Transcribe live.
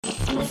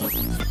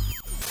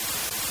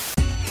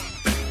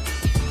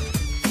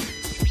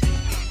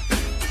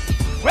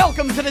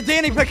Welcome to the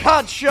Danny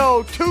Picard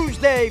Show,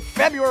 Tuesday,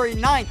 February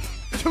 9th,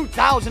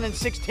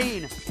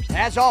 2016.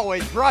 As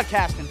always,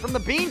 broadcasting from the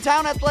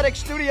Beantown Athletics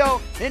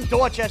Studio in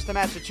Dorchester,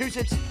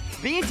 Massachusetts.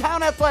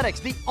 Beantown Athletics,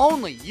 the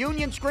only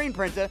union screen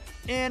printer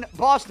in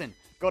Boston.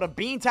 Go to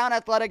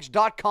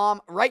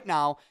beantownathletics.com right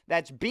now.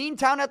 That's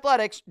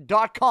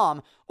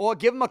beantownathletics.com, or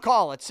give them a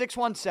call at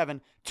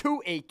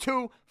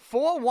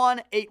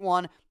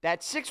 617-282-4181.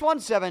 That's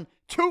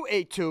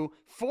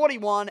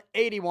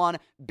 617-282-4181.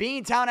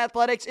 Beantown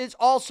Athletics is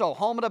also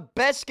home of the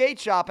best skate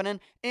shopping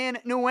in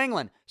New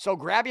England. So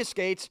grab your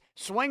skates,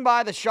 swing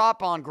by the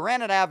shop on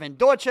Granite Ave in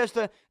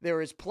Dorchester.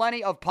 There is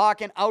plenty of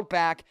parking out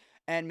back,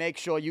 and make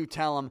sure you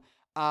tell them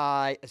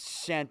I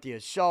sent you.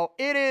 So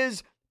it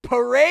is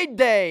Parade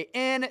Day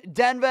in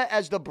Denver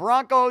as the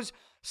Broncos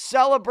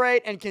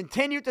celebrate and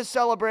continue to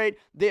celebrate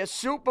their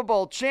Super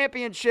Bowl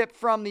championship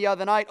from the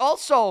other night.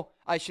 Also,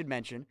 I should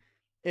mention,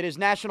 it is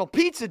National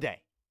Pizza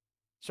Day.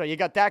 So you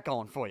got that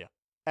going for you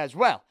as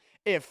well,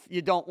 if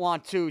you don't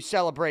want to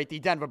celebrate the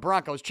Denver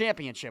Broncos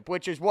championship,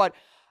 which is what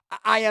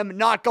I am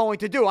not going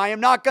to do. I am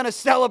not going to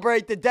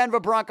celebrate the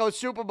Denver Broncos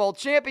Super Bowl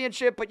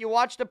championship, but you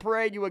watch the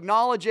parade, you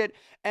acknowledge it,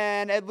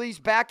 and at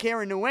least back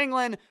here in New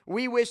England,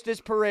 we wish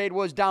this parade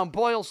was down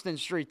Boylston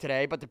Street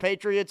today, but the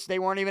Patriots, they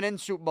weren't even in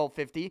Super Bowl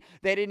 50.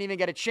 They didn't even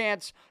get a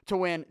chance to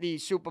win the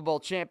Super Bowl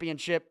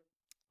championship,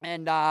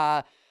 and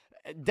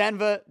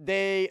Denver,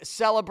 they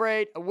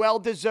celebrate,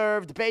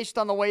 well-deserved, based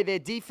on the way their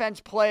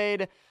defense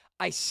played.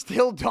 I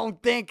still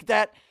don't think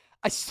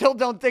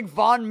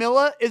Von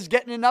Miller is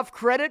getting enough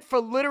credit for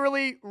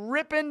literally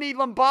ripping the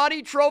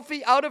Lombardi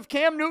trophy out of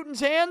Cam Newton's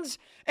hands.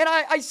 And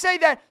I say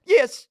that,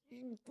 yes,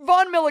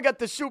 Von Miller got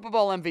the Super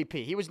Bowl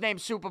MVP. He was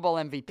named Super Bowl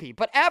MVP.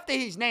 But after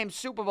he's named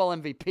Super Bowl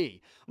MVP,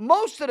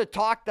 most of the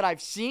talk that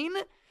I've seen,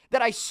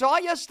 that I saw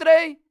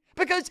yesterday,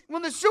 because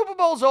when the Super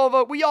Bowl's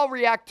over, we all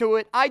react to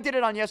it. I did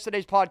it on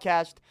yesterday's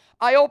podcast.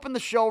 I opened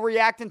the show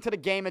reacting to the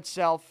game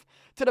itself,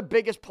 to the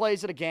biggest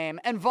plays of the game,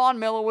 and Von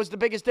Miller was the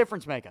biggest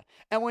difference maker.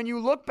 And when you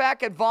look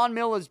back at Von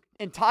Miller's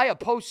entire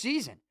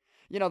postseason,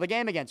 you know, the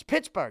game against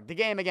Pittsburgh, the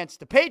game against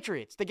the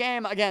Patriots, the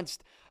game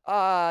against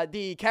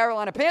the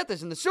Carolina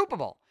Panthers in the Super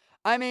Bowl,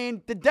 I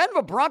mean, the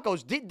Denver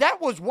Broncos, that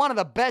was one of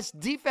the best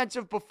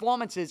defensive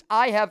performances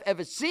I have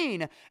ever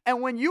seen.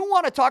 And when you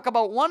want to talk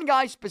about one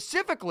guy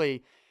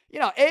specifically, you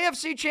know,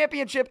 AFC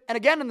Championship, and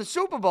again in the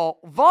Super Bowl,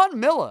 Von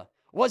Miller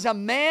was a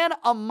man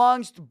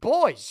amongst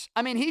boys.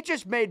 I mean, he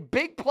just made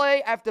big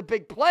play after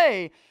big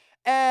play.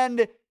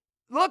 And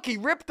look, he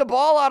ripped the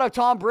ball out of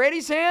Tom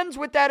Brady's hands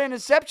with that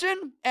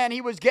interception, and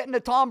he was getting to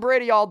Tom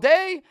Brady all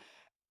day.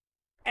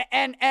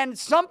 And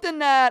something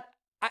that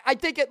I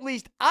think, at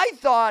least I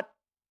thought,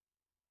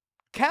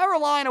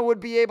 Carolina would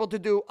be able to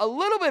do a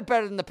little bit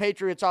better than the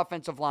Patriots'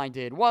 offensive line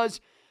did,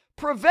 was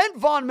prevent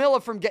Von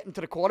Miller from getting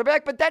to the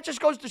quarterback. But that just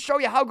goes to show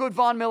you how good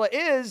Von Miller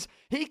is.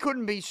 He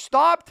couldn't be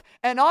stopped.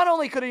 And not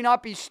only could he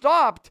not be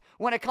stopped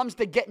when it comes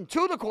to getting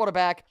to the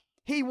quarterback,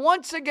 he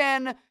once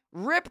again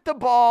ripped the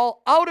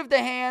ball out of the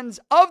hands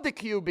of the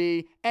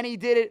QB, and he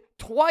did it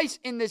twice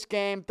in this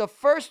game. The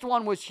first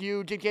one was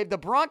huge. It gave the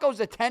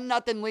Broncos a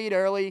 10-0 lead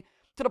early,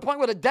 to the point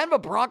where the Denver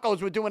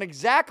Broncos were doing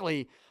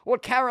exactly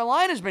what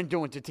Carolina's been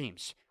doing to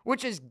teams,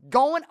 which is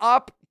going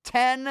up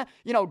 10,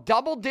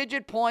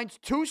 double-digit points,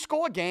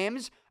 two-score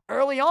games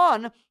early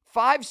on,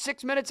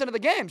 5-6 minutes into the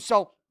game.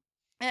 So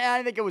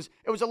I think it was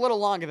a little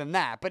longer than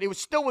that, but it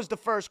still was the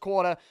first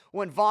quarter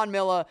when Von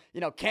Miller,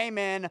 came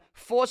in,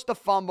 forced the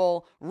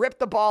fumble, ripped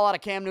the ball out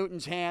of Cam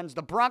Newton's hands.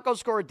 The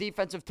Broncos score a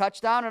defensive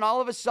touchdown, and all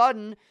of a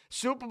sudden,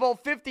 Super Bowl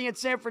 50 in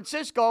San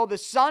Francisco, the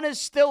sun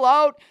is still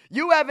out.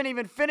 You haven't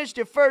even finished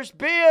your first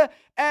beer,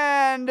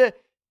 and,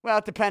 well,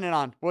 depending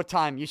on what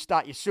time you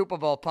start your Super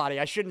Bowl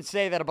party. I shouldn't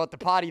say that about the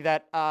party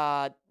that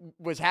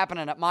was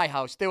happening at my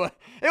house. It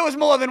was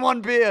more than one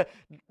beer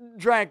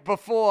drank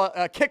before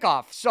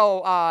kickoff.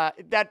 So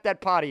that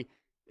party,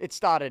 it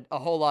started a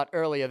whole lot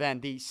earlier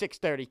than the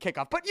 6:30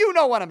 kickoff. But you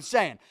know what I'm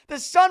saying. The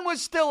sun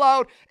was still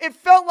out. It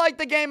felt like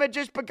the game had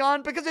just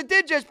begun, because it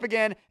did just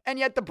begin, and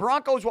yet the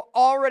Broncos were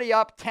already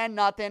up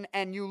 10-0.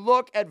 And you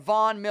look at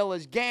Von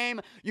Miller's game,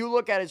 you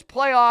look at his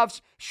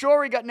playoffs.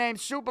 Sure, he got named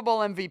Super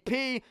Bowl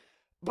MVP.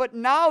 But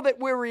now that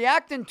we're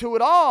reacting to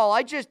it all,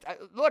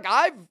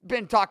 I've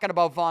been talking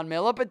about Von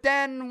Miller, but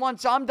then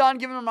once I'm done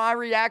giving him my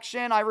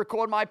reaction, I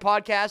record my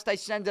podcast, I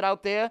send it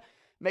out there.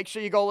 Make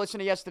sure you go listen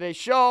to yesterday's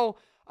show.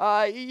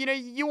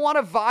 You want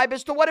to vibe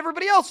as to what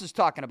everybody else is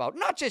talking about,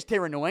 not just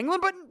here in New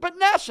England, but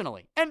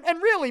nationally. And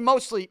really,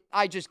 mostly,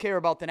 I just care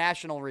about the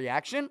national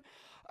reaction.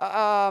 What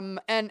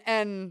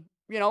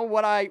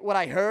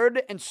I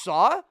heard and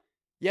saw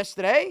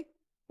yesterday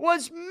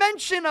was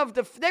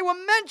they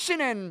were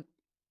mentioning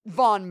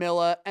Von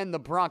Miller and the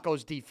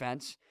Broncos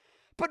defense,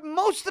 but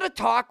most of the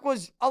talk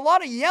was a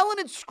lot of yelling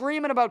and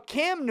screaming about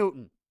Cam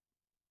Newton,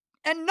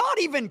 and not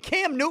even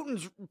Cam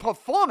Newton's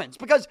performance,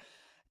 because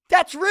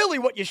that's really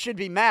what you should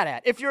be mad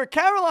at. If you're a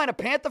Carolina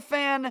Panther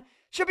fan, you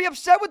should be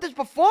upset with his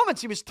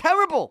performance. He was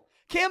terrible.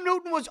 Cam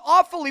Newton was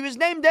awful. He was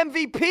named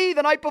MVP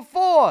the night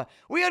before.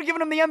 We had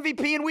given him the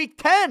MVP in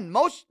Week 10.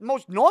 Most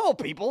normal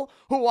people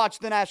who watch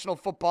the National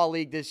Football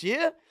League this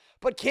year.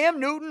 But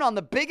Cam Newton on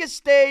the biggest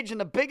stage in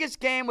the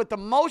biggest game with the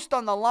most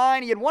on the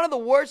line. He had one of the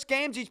worst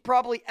games he's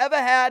probably ever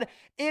had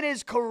in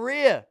his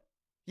career.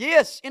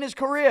 Yes, in his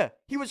career.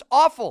 He was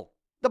awful.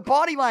 The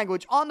body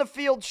language on the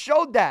field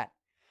showed that.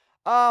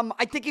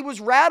 I think he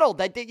was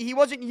rattled. I think he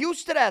wasn't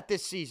used to that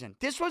this season.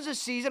 This was a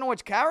season in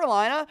which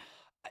Carolina,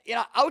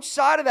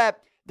 outside of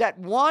that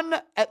one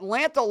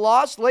Atlanta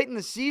loss late in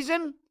the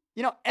season,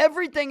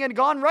 everything had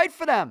gone right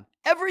for them.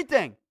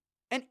 Everything.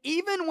 And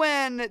even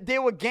when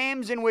there were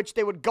games in which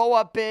they would go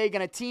up big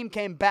and a team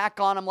came back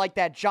on them, like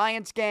that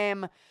Giants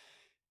game,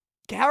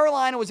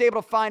 Carolina was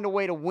able to find a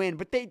way to win.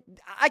 But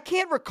I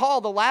can't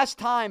recall the last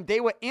time they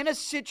were in a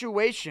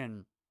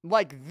situation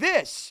like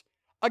this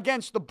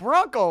against the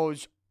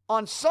Broncos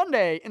on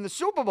Sunday in the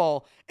Super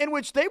Bowl, in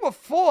which they were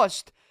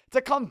forced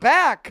to come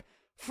back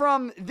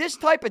from this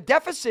type of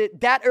deficit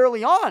that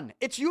early on.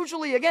 It's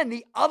usually, again,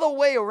 the other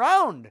way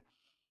around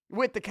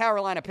with the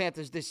Carolina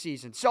Panthers this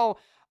season. So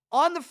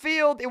on the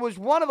field, it was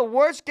one of the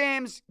worst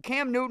games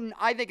Cam Newton,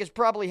 I think, has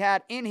probably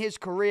had in his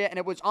career, and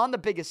it was on the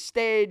biggest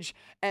stage,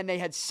 and they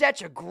had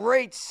such a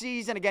great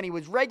season. Again, he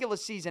was regular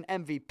season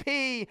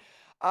MVP.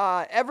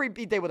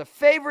 They were the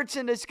favorites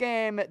in this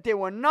game. There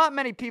were not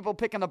many people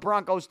picking the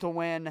Broncos to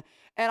win.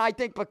 And I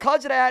think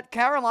because of that,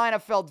 Carolina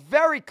felt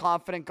very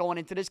confident going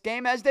into this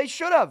game, as they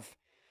should have.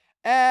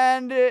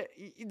 And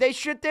they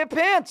shit their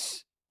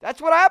pants.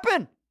 That's what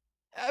happened.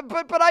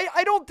 But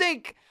I don't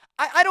think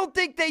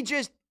they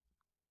just,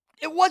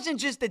 it wasn't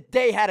just that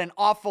they had an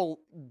awful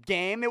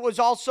game. It was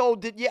also,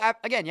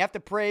 again, you have to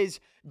praise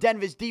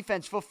Denver's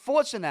defense for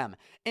forcing them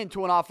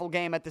into an awful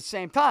game at the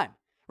same time,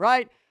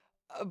 right?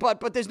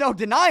 But there's no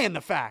denying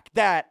the fact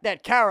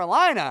that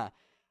Carolina,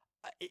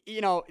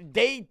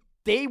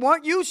 they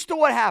weren't used to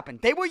what happened.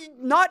 They were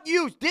not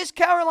used. This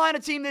Carolina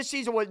team this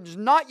season was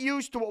not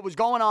used to what was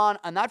going on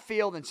that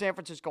field in San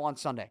Francisco on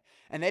Sunday.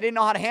 And they didn't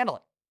know how to handle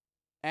it.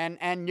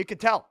 And you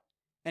could tell.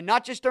 And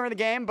not just during the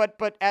game,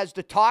 but as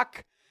the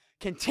talk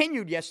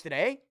continued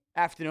yesterday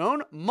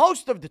afternoon,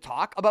 most of the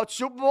talk about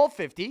Super Bowl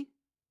 50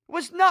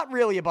 was not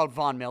really about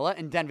Von Miller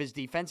and Denver's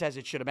defense, as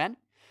it should have been.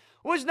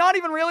 Was not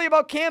even really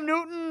about Cam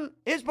Newton,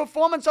 his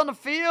performance on the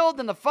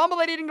field, and the fumble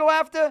that he didn't go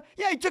after.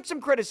 Yeah, he took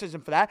some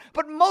criticism for that,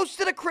 but most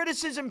of the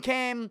criticism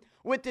came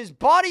with his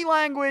body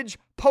language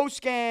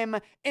post-game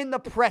in the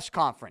press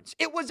conference.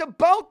 It was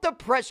about the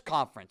press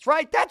conference,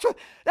 right? That's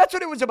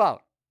what it was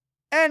about.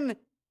 And,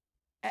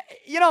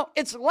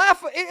 it's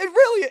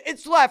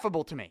it's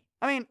laughable to me.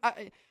 I mean,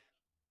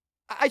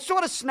 I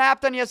sort of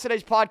snapped on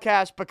yesterday's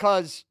podcast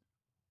because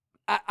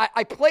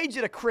I played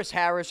you the Chris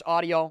Harris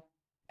audio.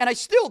 And I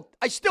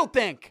still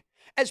think,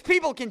 as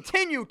people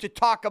continue to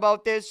talk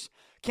about this,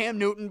 Cam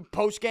Newton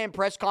post-game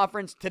press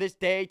conference to this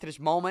day, to this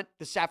moment,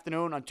 this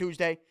afternoon on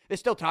Tuesday, they're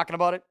still talking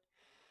about it,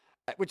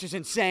 which is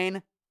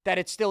insane that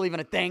it's still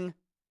even a thing.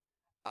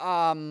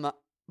 But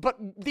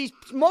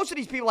most of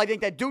these people, I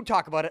think, that do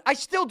talk about it, I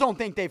still don't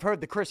think they've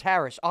heard the Chris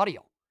Harris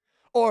audio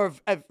or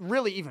have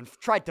really even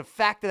tried to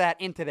factor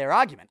that into their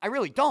argument. I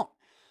really don't.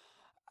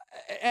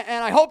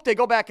 And I hope they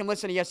go back and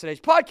listen to yesterday's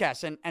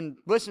podcast and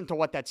listen to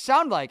what that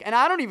sounded like. And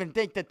I don't even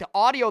think that the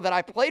audio that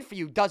I played for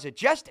you does it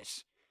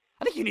justice.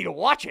 I think you need to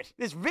watch it,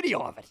 this video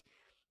of it.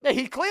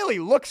 He clearly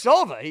looks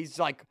over. He's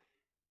like,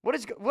 what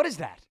is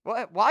that?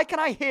 Why can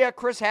I hear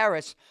Chris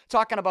Harris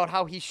talking about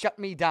how he shut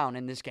me down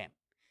in this game?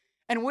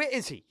 And where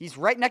is he? He's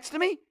right next to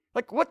me?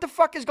 Like, what the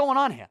fuck is going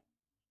on here?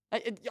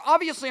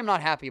 Obviously, I'm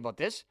not happy about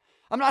this.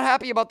 I'm not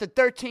happy about the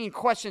 13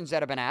 questions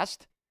that have been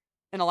asked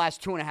in the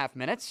last 2.5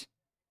 minutes.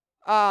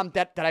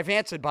 That I've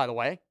answered, by the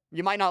way.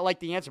 You might not like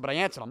the answer, but I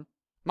answered them.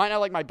 Might not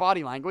like my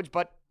body language,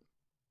 but,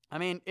 I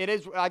mean,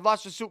 I've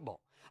lost the Super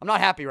Bowl. I'm not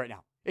happy right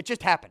now. It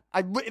just happened.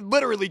 It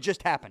literally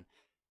just happened.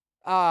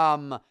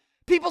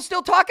 People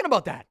still talking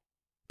about that.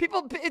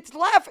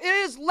 It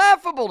is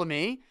laughable to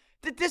me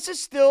that this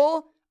is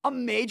still a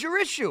major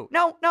issue.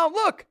 Now,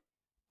 look,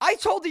 I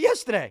told you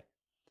yesterday.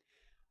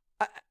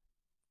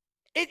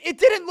 It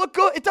didn't look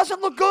good. It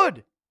doesn't look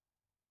good.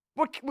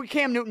 What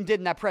Cam Newton did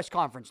in that press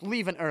conference,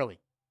 leaving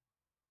early.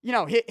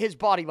 His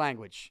body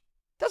language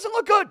doesn't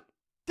look good.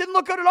 Didn't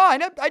look good at all.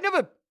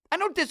 I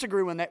don't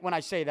disagree when I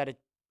say that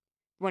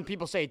when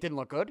people say it didn't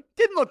look good.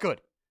 Didn't look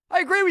good. I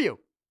agree with you.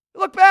 It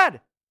looked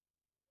bad.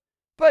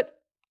 But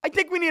I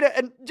think we need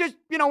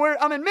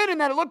I'm admitting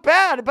that it looked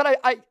bad, but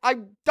I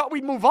thought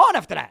we'd move on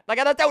after that. Like,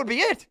 I thought that would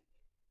be it.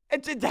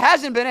 It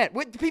hasn't been it.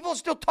 People are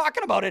still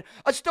talking about it,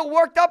 are still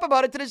worked up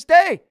about it to this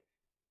day.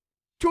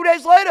 2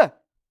 days later.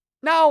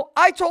 Now,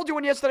 I told you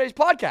in yesterday's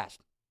podcast,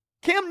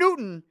 Cam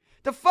Newton,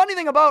 the funny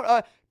thing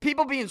about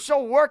people being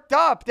so worked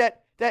up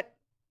that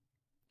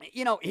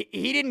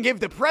he didn't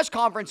give the press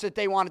conference that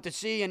they wanted to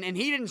see, and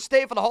he didn't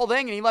stay for the whole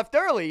thing, and he left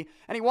early,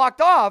 and he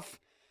walked off.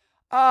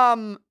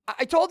 I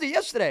told you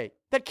yesterday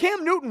that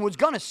Cam Newton was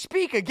going to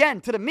speak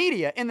again to the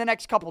media in the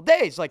next couple of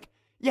days. Like,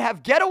 you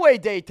have getaway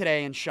day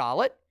today in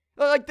Charlotte.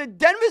 Like, the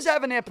Denver's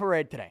having their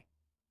parade today.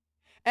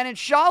 And in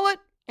Charlotte,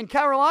 In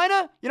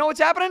Carolina, you know what's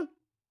happening?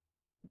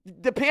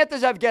 The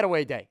Panthers have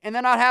getaway day, and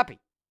they're not happy.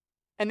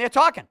 And they're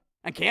talking.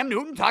 And Cam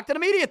Newton talked to the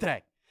media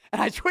today.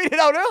 And I tweeted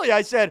out earlier,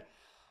 I said,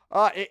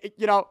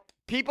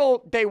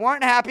 people, they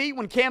weren't happy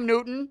when Cam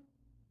Newton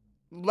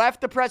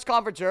left the press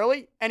conference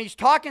early, and he's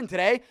talking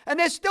today, and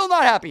they're still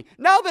not happy.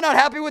 Now they're not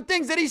happy with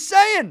things that he's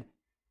saying.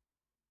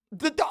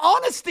 The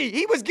honesty.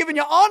 He was giving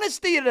you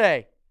honesty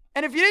today.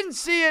 And if you didn't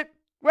see it,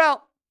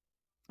 well,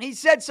 he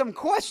said some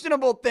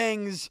questionable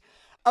things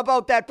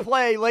about that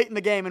play late in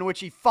the game in which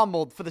he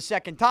fumbled for the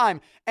second time,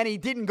 and he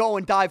didn't go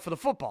and dive for the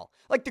football.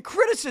 Like, the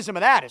criticism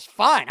of that is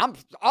fine. I'm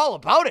all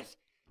about it.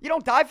 You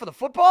don't dive for the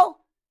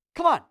football?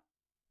 Come on.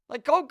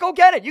 Like, go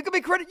get it. You can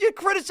be you're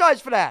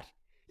criticized for that.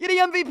 You're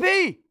the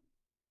MVP.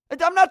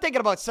 I'm not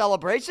thinking about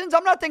celebrations.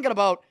 I'm not thinking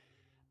about,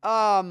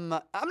 I'm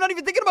not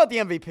even thinking about the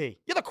MVP.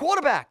 You're the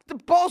quarterback. The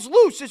ball's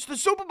loose. It's the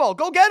Super Bowl.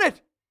 Go get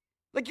it.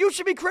 Like, you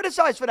should be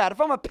criticized for that. If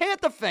I'm a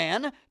Panther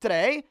fan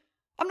today,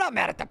 I'm not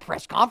mad at the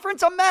press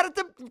conference. I'm mad at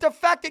the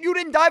fact that you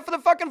didn't dive for the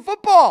fucking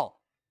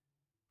football.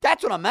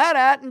 That's what I'm mad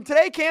at. And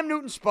today, Cam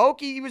Newton spoke.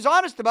 He was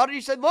honest about it.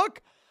 He said,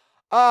 look,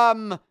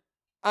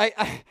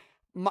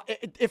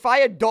 if I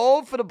had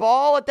dove for the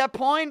ball at that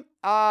point,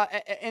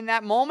 in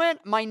that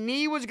moment, my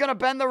knee was going to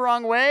bend the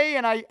wrong way,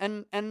 and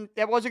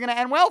it wasn't going to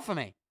end well for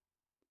me.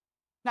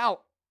 Now,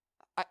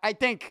 I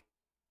think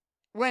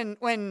when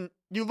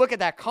you look at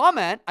that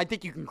comment, I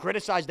think you can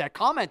criticize that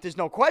comment. There's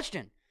no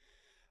question.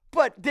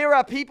 But there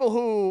are people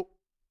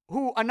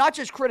who are not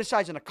just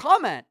criticizing a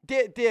comment.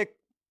 They're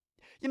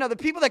the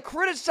people that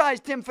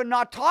criticized him for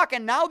not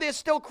talking, now they're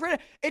still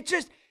It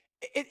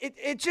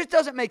just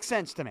doesn't make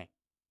sense to me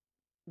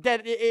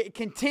that it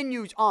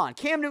continues on.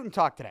 Cam Newton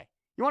talked today.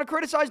 You want to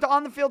criticize the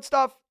on-the-field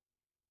stuff?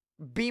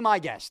 Be my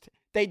guest.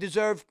 They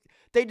deserve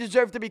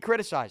to be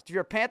criticized. If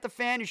you're a Panther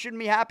fan, you shouldn't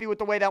be happy with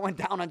the way that went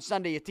down on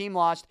Sunday. Your team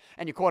lost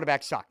and your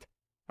quarterback sucked.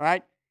 All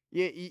right?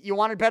 You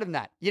wanted better than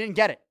that. You didn't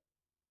get it.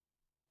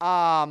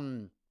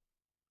 And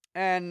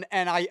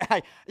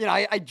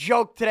I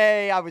joked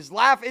today. I was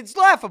laughing. It's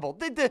laughable.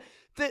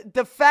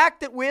 The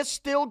fact that we're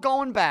still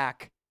going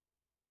back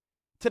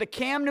to the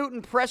Cam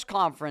Newton press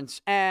conference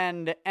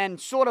and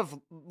sort of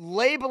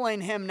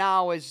labeling him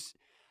now as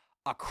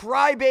a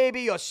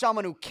crybaby or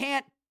someone who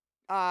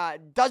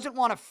doesn't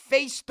want to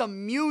face the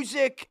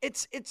music.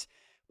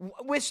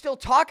 We're still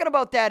talking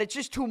about that. It's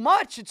just too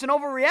much. It's an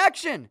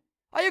overreaction.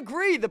 I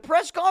agree. The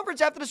press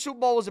conference after the Super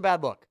Bowl was a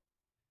bad look.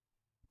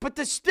 But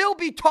to still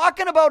be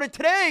talking about it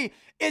today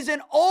is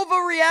an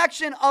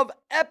overreaction of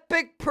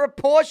epic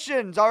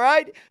proportions, all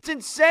right? It's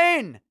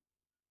insane.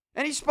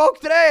 And he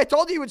spoke today. I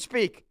told you he would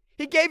speak.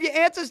 He gave you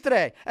answers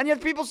today, and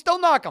yet people still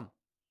knock him.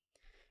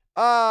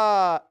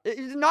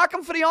 Knock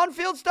him for the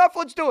on-field stuff?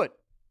 Let's do it.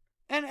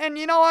 And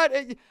you know what?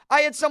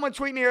 I had someone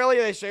tweet me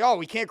earlier. They say,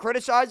 we can't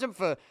criticize him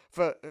for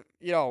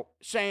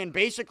saying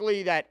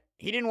basically that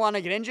he didn't want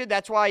to get injured.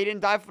 That's why he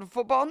didn't dive for the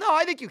football. No,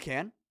 I think you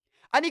can.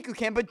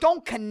 But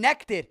don't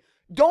connect it.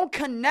 Don't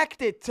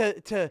connect it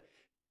to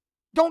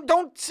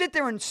don't sit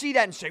there and see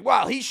that and say,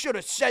 well, he should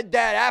have said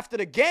that after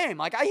the game.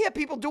 Like, I hear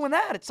people doing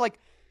that. It's like,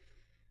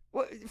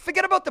 well,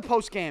 forget about the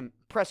post-game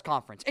press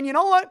conference. And you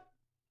know what?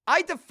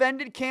 I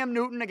defended Cam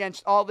Newton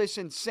against all this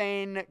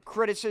insane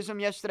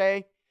criticism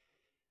yesterday.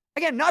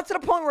 Again, not to the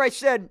point where I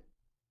said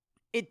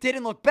it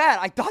didn't look bad.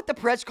 I thought the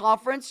press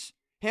conference,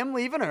 him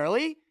leaving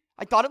early,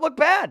 I thought it looked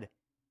bad.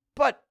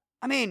 But,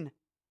 I mean,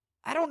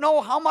 I don't know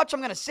how much I'm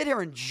going to sit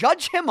here and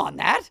judge him on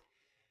that.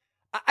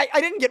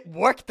 I didn't get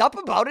worked up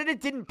about it.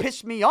 It didn't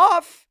piss me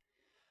off.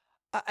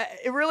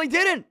 It really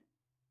didn't.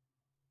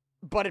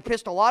 But it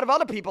pissed a lot of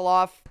other people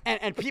off.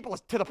 And people,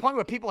 to the point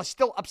where people are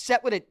still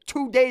upset with it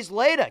 2 days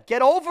later.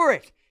 Get over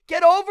it.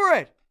 Get over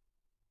it.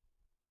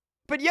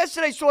 But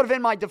yesterday, sort of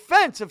in my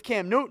defense of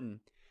Cam Newton,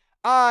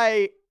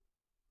 I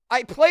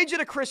played you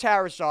the Chris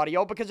Harris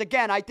audio because,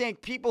 again, I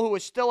think people who are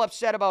still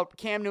upset about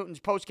Cam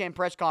Newton's post-game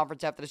press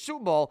conference after the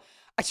Super Bowl,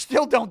 I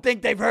still don't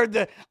think they've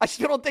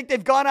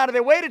gone out of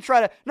their way to try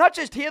to not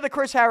just hear the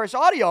Chris Harris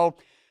audio,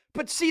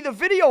 but see the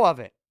video of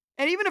it.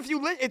 And even if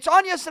it's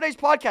on yesterday's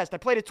podcast. I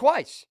played it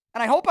twice.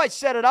 And I hope I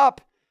set it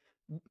up,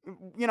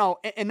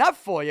 enough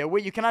for you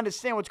where you can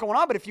understand what's going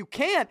on. But if you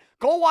can't,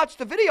 go watch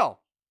the video.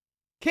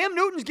 Cam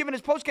Newton's giving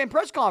his post-game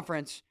press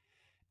conference,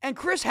 and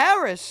Chris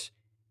Harris,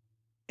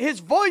 his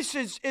voice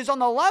is on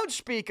the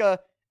loudspeaker,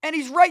 and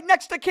he's right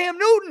next to Cam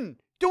Newton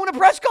doing a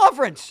press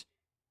conference.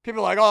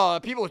 People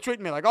are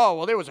treating me like,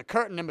 well, there was a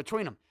curtain in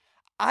between them.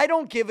 I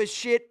don't give a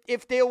shit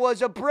if there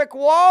was a brick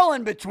wall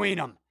in between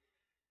them.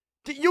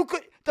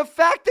 The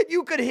fact that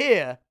you could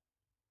hear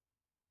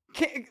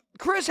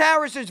Chris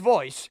Harris's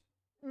voice,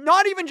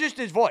 not even just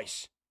his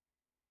voice.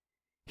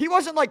 He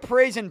wasn't like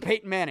praising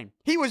Peyton Manning.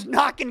 He was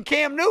knocking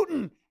Cam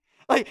Newton.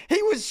 Like,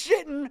 he was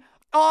shitting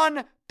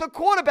on the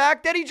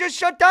quarterback that he just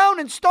shut down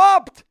and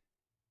stopped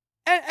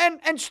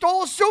and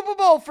stole a Super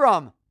Bowl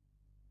from.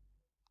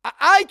 All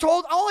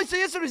I say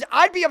yesterday is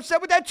I'd be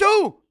upset with that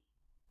too.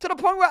 To the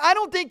point where I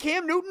don't think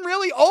Cam Newton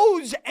really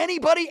owes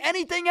anybody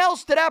anything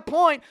else to that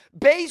point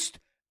based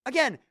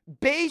Again,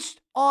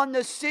 based on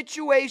the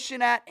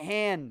situation at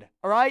hand,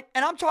 all right?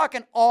 And I'm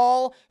talking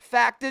all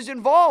factors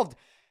involved.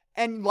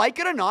 And like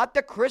it or not,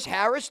 the Chris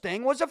Harris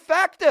thing was a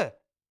factor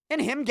in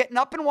him getting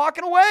up and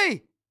walking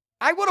away.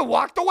 I would have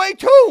walked away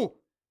too,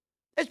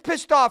 as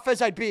pissed off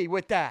as I'd be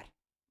with that.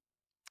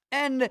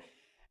 And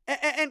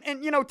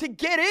to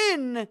get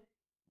in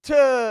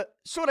to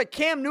sort of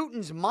Cam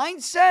Newton's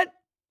mindset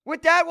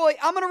with that, well,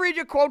 I'm going to read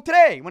you a quote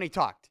today when he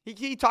talked.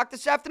 He talked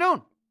this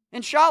afternoon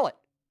in Charlotte.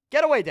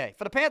 Getaway day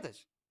for the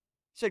Panthers.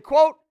 He said,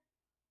 quote,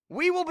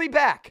 "We will be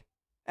back."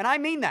 And I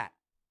mean that.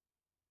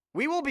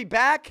 We will be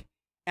back.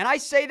 And I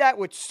say that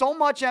with so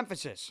much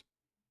emphasis.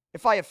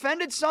 If I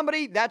offended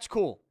somebody, that's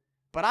cool.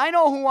 But I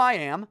know who I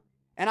am,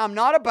 and I'm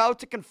not about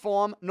to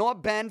conform nor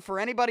bend for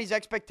anybody's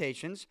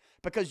expectations,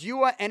 because you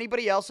or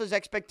anybody else's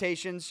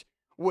expectations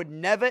would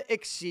never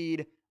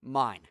exceed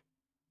mine.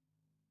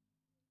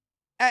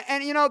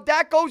 And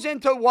that goes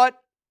into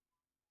what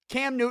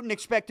Cam Newton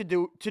expected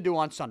to do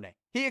on Sunday.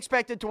 He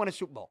expected to win a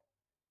Super Bowl.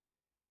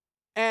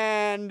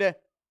 And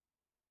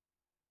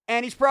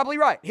he's probably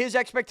right. His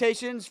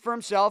expectations for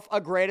himself are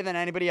greater than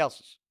anybody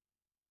else's.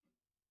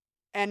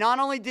 And not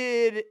only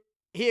did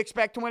he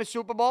expect to win a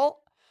Super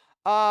Bowl,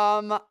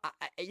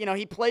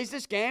 he plays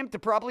this game to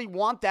probably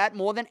want that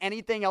more than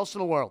anything else in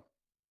the world.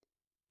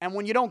 And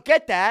when you don't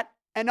get that,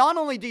 and not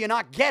only do you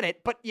not get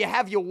it, but you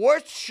have your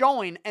worst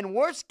showing and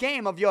worst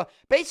game of your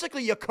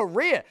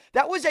career.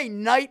 That was a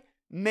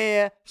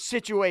nightmare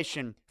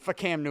situation for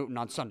Cam Newton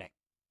on Sunday.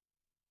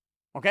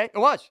 Okay? It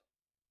was.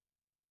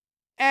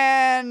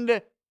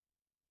 And,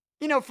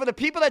 for the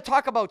people that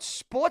talk about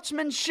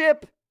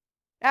sportsmanship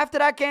after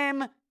that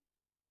game,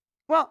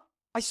 well,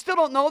 I still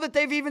don't know that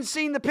they've even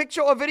seen the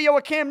picture or video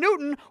of Cam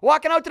Newton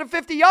walking out to the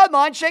 50-yard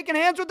line shaking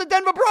hands with the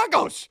Denver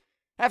Broncos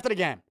after the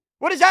game.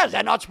 What is that? Is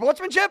that not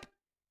sportsmanship?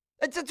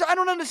 I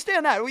don't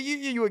understand that.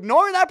 You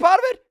ignoring that part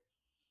of it?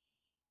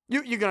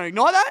 You're going to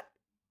ignore that?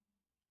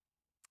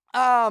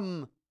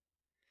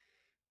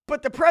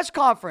 But the press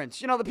conference,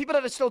 the people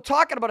that are still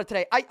talking about it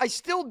today, I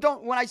still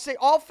don't, when I say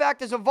all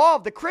factors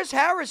involved, the Chris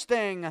Harris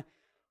thing,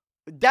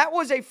 that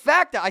was a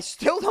factor. I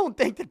still don't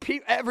think that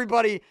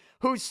everybody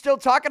who's still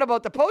talking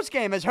about the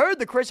postgame has heard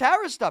the Chris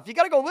Harris stuff. You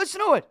got to go listen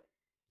to it.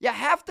 You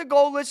have to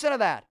go listen to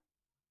that.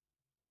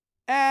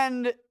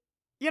 And,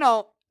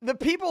 the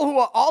people who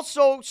are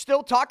also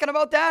still talking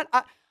about that,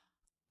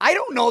 I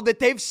don't know that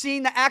they've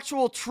seen the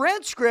actual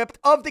transcript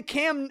of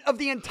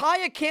the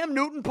entire Cam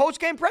Newton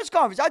postgame press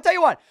conference. I'll tell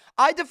you what,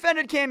 I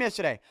defended Cam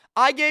yesterday.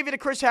 I gave you the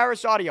Chris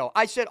Harris audio.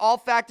 I said all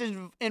factors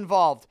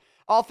involved.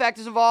 All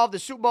factors involved, the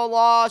Super Bowl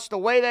loss, the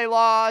way they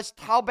lost,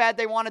 how bad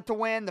they wanted to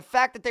win, the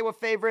fact that they were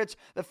favorites,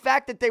 the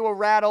fact that they were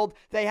rattled,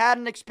 they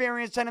hadn't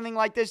experienced anything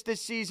like this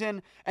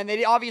season, and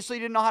they obviously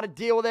didn't know how to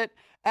deal with it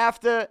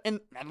at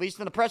least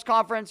in the press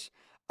conference.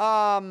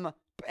 And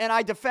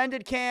I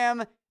defended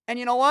Cam, and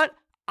you know what?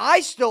 I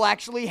still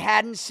actually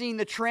hadn't seen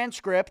the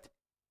transcript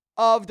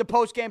of the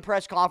postgame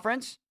press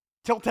conference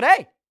till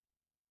today.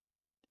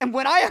 And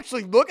when I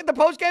actually look at the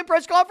postgame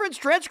press conference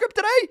transcript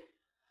today,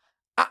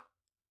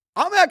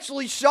 I'm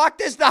actually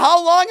shocked as to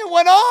how long it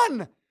went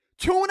on.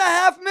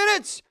 2.5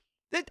 minutes.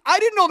 I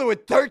didn't know there were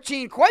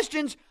 13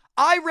 questions.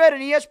 I read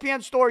an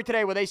ESPN story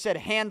today where they said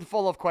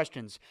handful of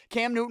questions.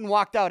 Cam Newton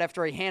walked out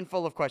after a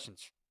handful of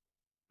questions.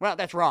 Well,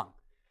 that's wrong.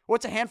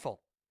 What's a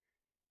handful?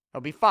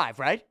 It'll be 5,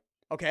 right?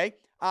 Okay.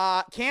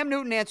 Cam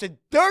Newton answered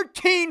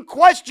 13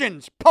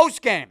 questions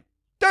post-game.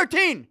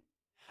 13.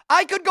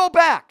 I could go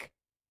back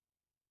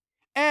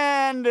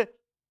and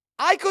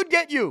I could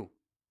get you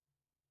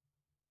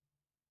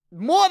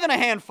more than a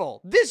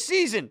handful this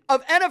season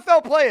of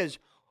NFL players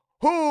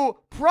who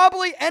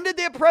probably ended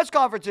their press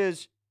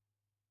conferences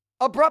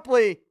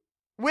abruptly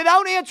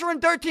without answering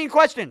 13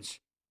 questions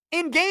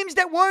in games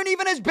that weren't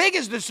even as big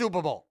as the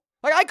Super Bowl.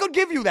 Like, I could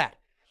give you that.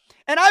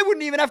 And I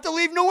wouldn't even have to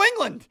leave New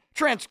England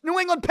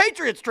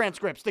Patriots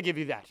transcripts to give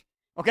you that.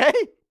 Okay?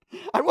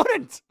 I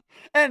wouldn't.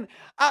 And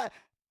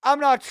I'm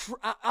not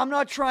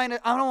trying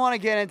to, I don't want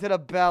to get into the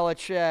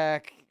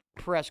Belichick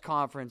press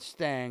conference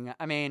thing.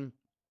 I mean,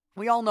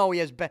 we all know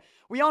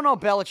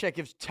Belichick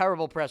gives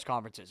terrible press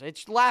conferences.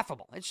 It's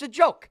laughable. It's a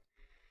joke.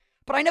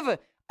 But I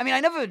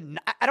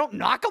don't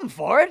knock him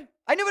for it.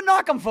 I never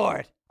knock him for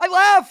it. I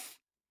laugh.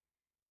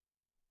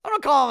 I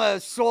don't call him a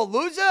sore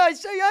loser. I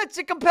say, yeah, it's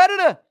a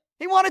competitor.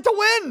 He wanted to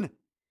win.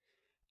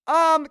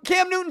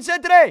 Cam Newton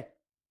said today,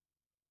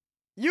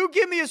 you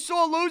give me a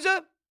sore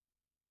loser,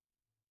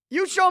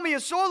 you show me a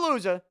sore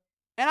loser,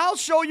 and I'll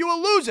show you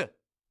a loser.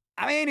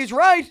 I mean, he's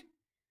right.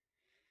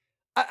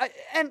 I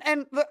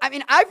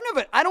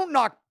don't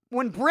knock,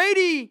 when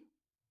Brady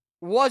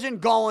wasn't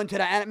going to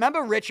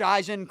remember Rich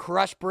Eisen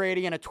crushed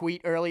Brady in a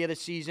tweet earlier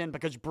this season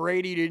because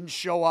Brady didn't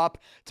show up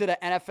to the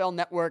NFL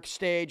Network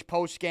stage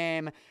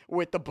post-game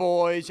with the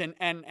boys and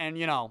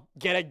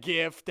get a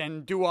gift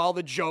and do all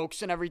the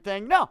jokes and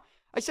everything. No,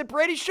 I said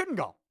Brady shouldn't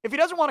go. If he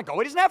doesn't want to go,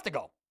 he doesn't have to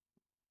go.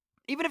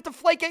 Even if the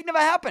Flakegate never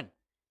happened,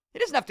 he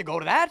doesn't have to go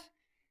to that.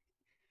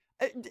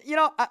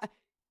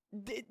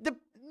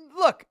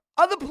 Look,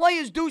 other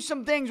players do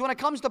some things when it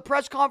comes to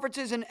press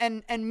conferences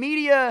and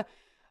media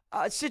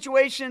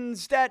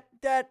situations that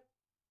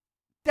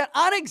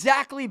aren't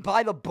exactly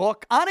by the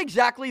book, aren't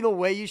exactly the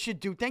way you should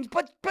do things,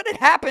 but it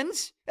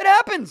happens. It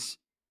happens.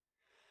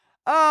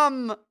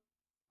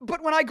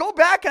 But when I go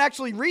back and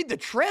actually read the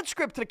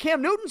transcript to the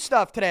Cam Newton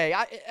stuff today,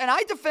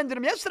 I defended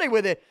him yesterday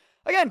with it.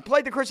 Again,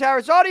 played the Chris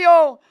Harris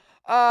audio,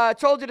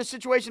 told you the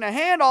situation at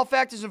hand, all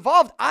factors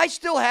involved. I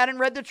still hadn't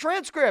read the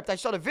transcript. I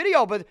saw the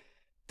video, but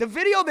the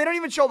video, they don't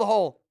even show the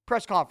whole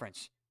press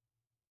conference.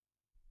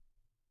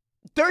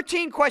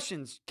 13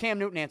 questions Cam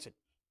Newton answered.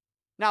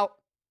 Now, a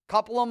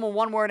couple of them were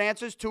one-word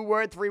answers,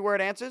 two-word,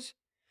 three-word answers.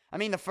 I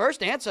mean, the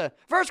first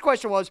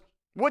question was,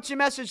 what's your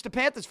message to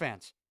Panthers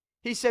fans?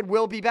 He said,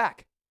 we'll be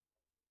back.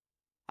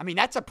 I mean,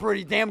 that's a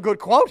pretty damn good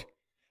quote.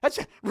 That's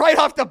right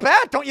off the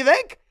bat, don't you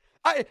think?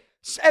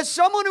 As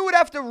someone who would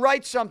have to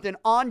write something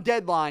on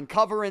deadline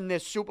covering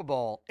this Super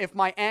Bowl, if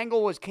my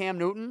angle was Cam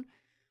Newton,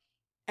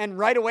 and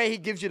right away he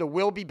gives you the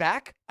will be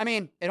back, I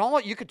mean,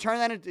 you could turn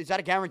that into, is that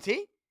a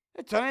guarantee?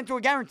 Turn it into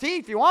a guarantee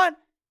if you want.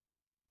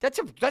 That's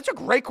a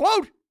great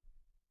quote.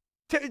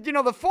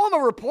 The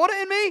former reporter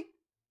in me,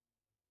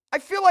 I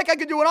feel like I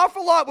could do an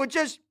awful lot with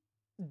just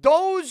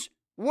those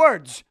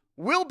words.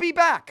 We'll be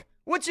back.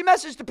 What's your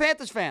message to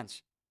Panthers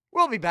fans?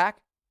 We'll be back.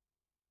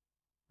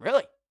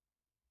 Really?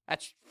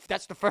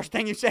 That's the first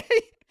thing you say?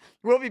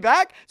 We'll be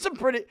back? That's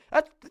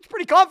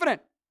pretty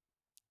confident.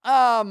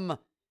 And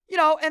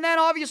then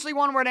obviously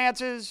one-word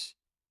answers.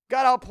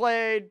 Got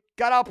outplayed,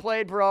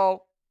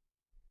 bro.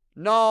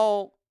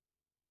 No.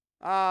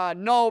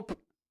 Nope.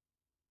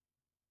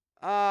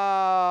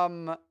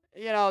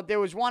 There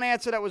was one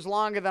answer that was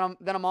longer than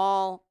them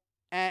all.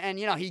 And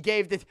he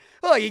gave the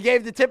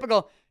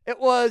typical, it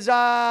was,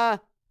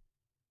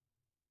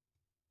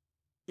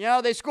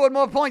 they scored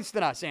more points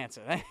than us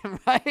answer,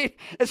 right?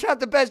 It's not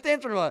the best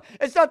answer.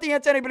 It's not the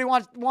answer anybody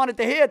wanted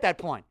to hear at that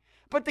point.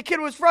 But the kid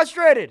was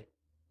frustrated.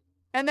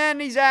 And then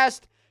he's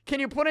asked, can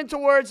you put into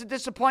words the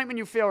disappointment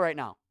you feel right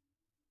now?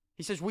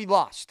 He says, we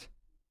lost.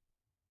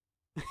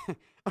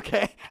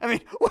 Okay? I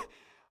mean,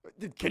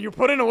 can you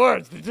put into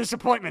words the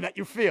disappointment that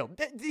you feel?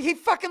 He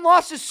fucking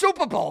lost his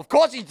Super Bowl. Of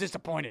course he's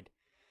disappointed.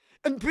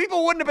 And people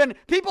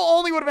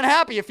only would have been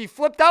happy if he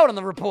flipped out on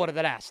the reporter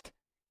that asked.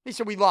 He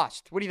said, we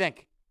lost. What do you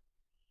think?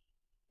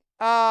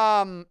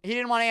 He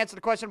didn't want to answer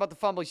the question about the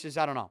fumble. He says,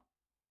 I don't know.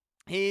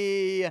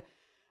 He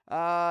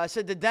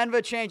said, did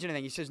Denver change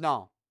anything? He says,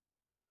 no.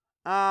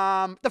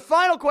 The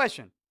final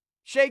question.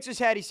 Shakes his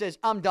head. He says,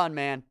 I'm done,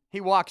 man.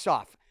 He walks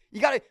off. You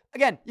got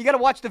to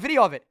watch the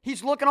video of it.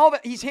 He's looking over.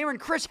 He's hearing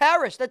Chris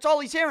Harris. That's all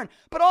he's hearing.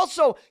 But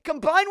also,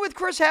 combined with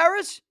Chris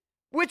Harris,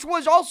 which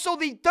was also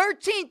the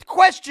 13th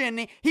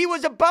question he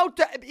was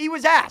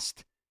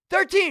asked.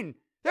 14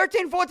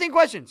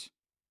 questions.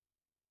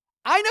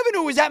 I never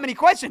knew it was that many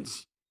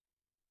questions.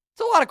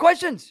 It's a lot of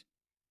questions.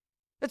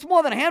 That's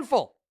more than a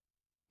handful,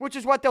 which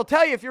is what they'll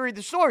tell you if you read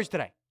the stories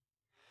today.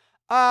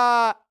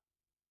 The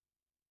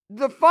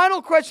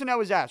final question that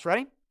was asked,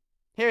 ready?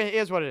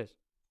 Here's what it is.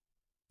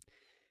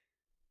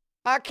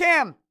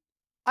 Cam,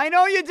 I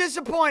know you're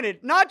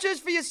disappointed, not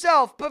just for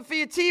yourself, but for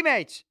your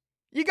teammates.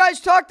 You guys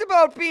talked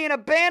about being a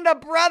band of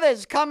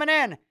brothers coming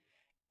in.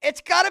 It's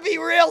got to be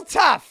real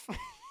tough.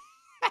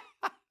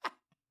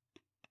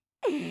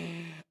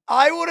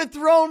 I would have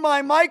thrown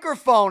my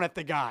microphone at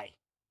the guy.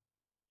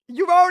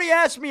 You've already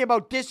asked me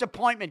about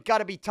disappointment. Got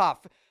to be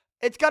tough.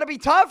 It's got to be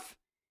tough?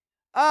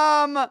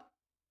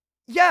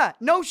 Yeah,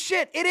 no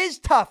shit. It is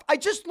tough. I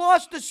just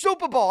lost the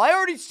Super Bowl. I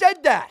already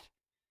said that.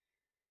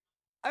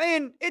 I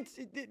mean,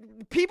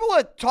 people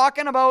are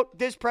talking about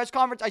this press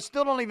conference. I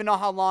still don't even know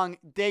how long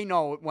they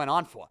know it went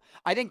on for.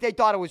 I think they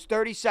thought it was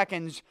 30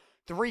 seconds,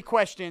 3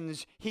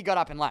 questions. He got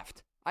up and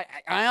left. I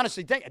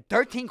honestly think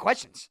 13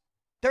 questions.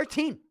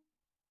 13.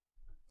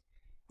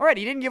 All right,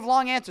 he didn't give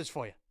long answers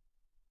for you.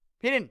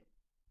 He didn't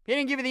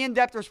give you the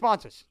in-depth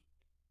responses.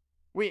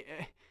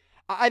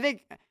 I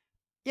think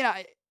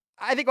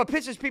what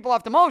pisses people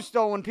off the most,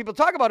 though, when people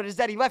talk about it, is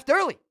that he left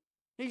early.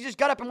 He just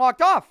got up and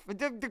walked off.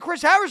 The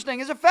Chris Harris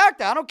thing is a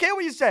factor. I don't care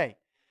what you say.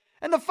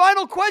 And the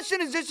final question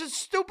is just a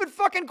stupid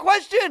fucking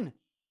question.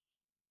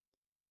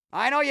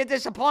 I know you're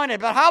disappointed,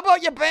 but how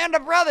about your band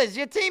of brothers,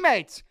 your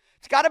teammates?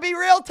 It's got to be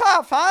real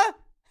tough, huh?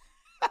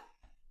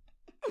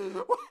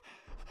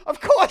 Of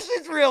course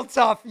it's real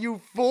tough,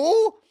 you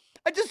fool.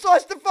 I just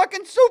lost the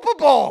fucking Super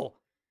Bowl.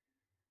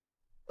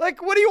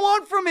 Like, what do you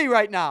want from me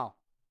right now?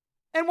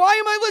 And why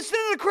am I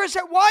listening to Chris?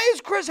 Why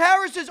is Chris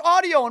Harris's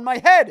audio in my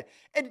head?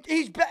 And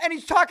he's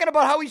talking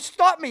about how he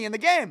stopped me in the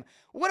game.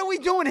 What are we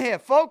doing here,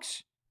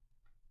 folks?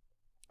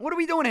 What are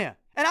we doing here?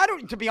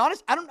 And to be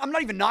honest, I'm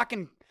not even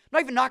knocking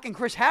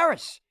Chris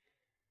Harris.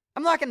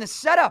 I'm knocking the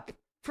setup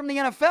from the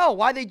NFL.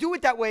 Why they do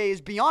it that way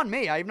is beyond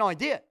me. I have no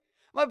idea.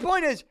 My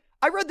point is,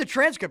 I read the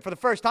transcript for the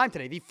first time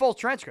today, the full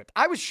transcript.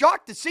 I was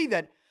shocked to see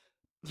that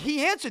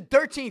he answered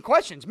 13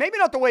 questions. Maybe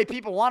not the way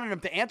people wanted him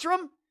to answer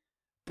them,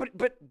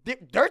 but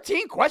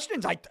 13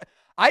 questions?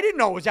 I didn't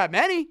know it was that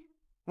many.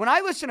 When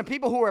I listen to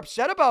people who are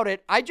upset about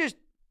it, I just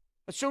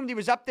assumed he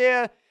was up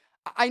there.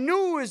 I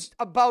knew it was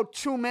about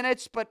 2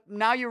 minutes, but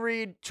now you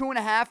read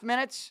 2.5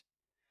 minutes.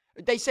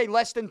 They say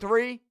less than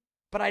 3,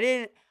 but I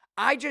didn't.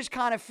 I just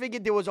kind of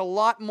figured there was a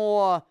lot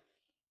more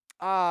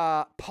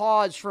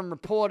pause from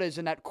reporters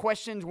and that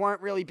questions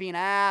weren't really being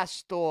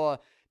asked, or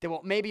there were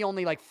maybe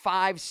only like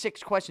 5,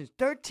 6 questions.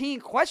 13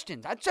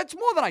 questions. That's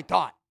more than I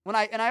thought when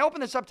I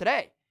opened this up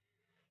today.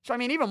 So I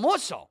mean, even more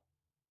so.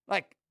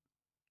 Like,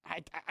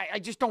 I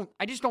just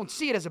don't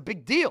see it as a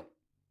big deal.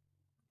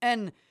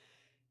 And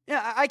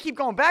yeah, I keep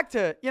going back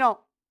to,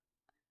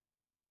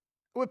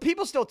 with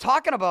people still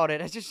talking about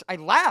it, I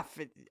laugh.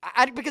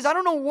 Because I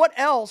don't know what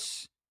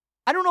else.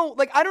 I don't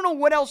know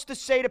what else to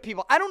say to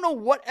people. I don't know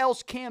what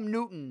else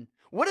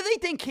what do they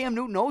think Cam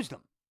Newton owes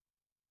them?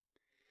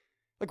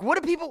 Like,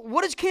 what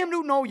does Cam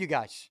Newton owe you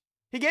guys?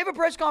 He gave a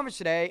press conference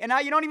today, and now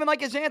you don't even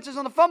like his answers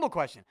on the fumble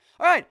question.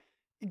 All right,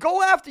 you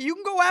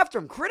can go after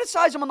him.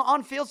 Criticize him on the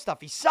on-field stuff.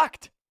 He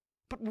sucked.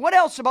 But what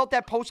else about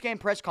that post-game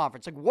press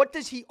conference? Like, what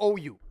does he owe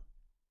you?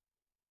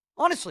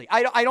 Honestly,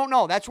 I don't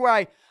know. That's where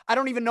I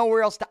don't even know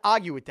where else to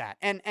argue with that.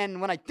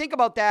 And when I think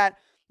about that,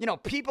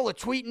 people are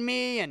tweeting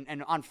me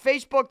and on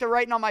Facebook they're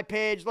writing on my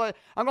page.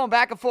 I'm going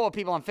back and forth with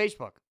people on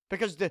Facebook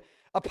because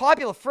a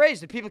popular phrase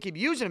that people keep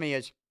using to me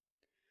is,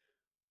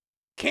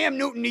 Cam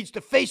Newton needs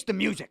to face the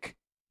music.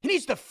 He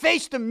needs to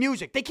face the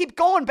music. They keep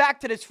going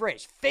back to this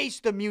phrase, face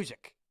the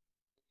music.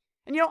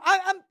 And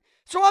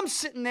I'm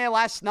sitting there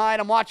last night.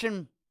 I'm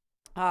watching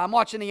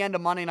the end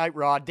of Monday Night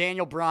Raw.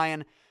 Daniel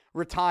Bryan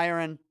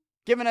retiring.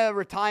 Giving a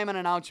retirement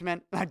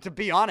announcement. To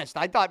be honest,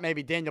 I thought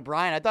maybe Daniel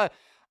Bryan, I thought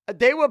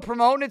they were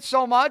promoting it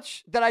so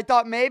much that I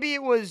thought maybe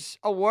it was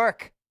a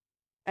work.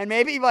 And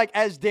maybe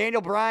as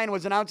Daniel Bryan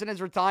was announcing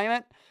his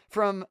retirement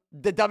from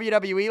the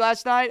WWE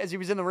last night as he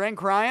was in the ring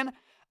crying,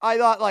 I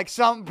thought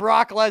some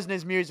Brock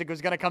Lesnar's music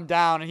was going to come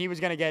down and he was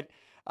going to get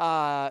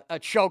a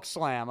choke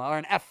slam or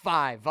an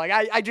F5.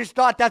 I just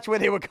thought that's where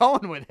they were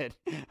going with it.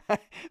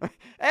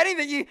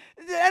 Anything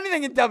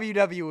in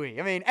WWE.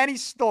 I mean, any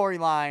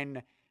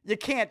storyline, you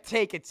can't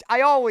take it.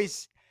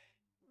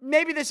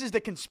 Maybe this is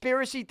the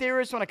conspiracy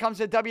theorist when it comes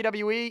to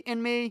WWE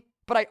in me,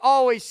 but I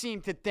always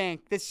seem to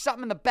think there's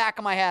something in the back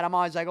of my head. I'm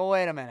always like, oh,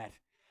 wait a minute.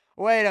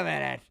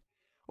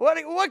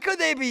 What could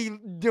they be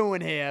doing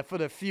here for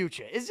the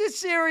future? Is this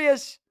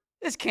serious?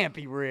 This can't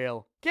be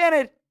real. Can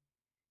it?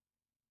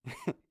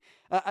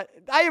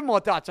 I have more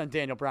thoughts on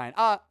Daniel Bryan.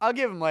 I'll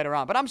give him later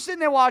on, but I'm sitting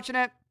there watching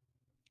it,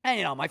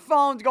 and my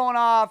phone's going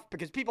off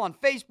because people on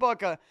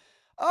Facebook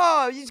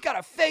are, he's got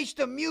to face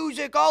the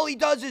music. All he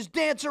does is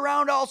dance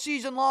around all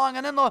season long.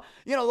 And then the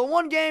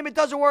one game it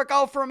doesn't work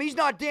out for him, he's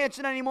not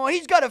dancing anymore.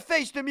 He's got to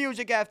face the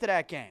music after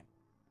that game.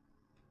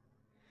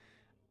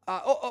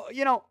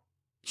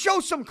 Show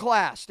some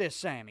class, they're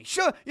saying me.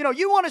 Sure,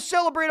 you want to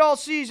celebrate all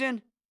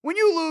season. When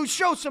you lose,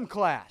 show some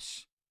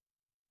class.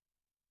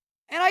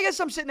 And I guess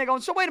I'm sitting there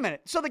going, so wait a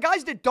minute. So the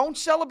guys that don't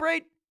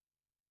celebrate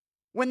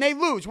when they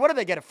lose, what do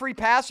they get? A free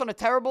pass on a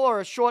terrible or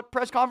a short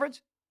press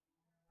conference?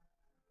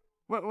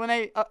 When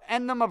they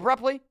end them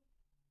abruptly?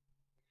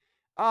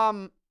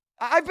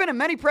 I've been in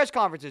many press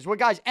conferences where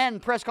guys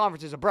end press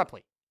conferences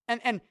abruptly.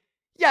 And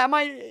yeah,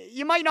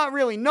 you might not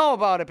really know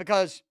about it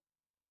because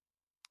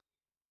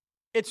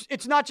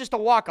it's not just a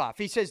walk-off.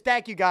 He says,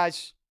 thank you,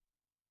 guys.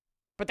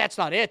 But that's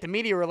not it. The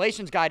media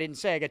relations guy didn't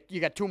say,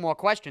 you got 2 more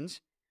questions.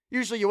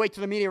 Usually you wait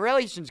till the media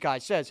relations guy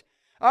says,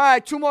 all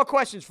right, 2 more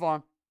questions for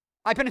him.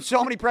 I've been in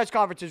so many press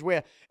conferences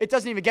where it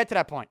doesn't even get to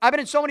that point. I've been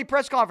in so many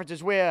press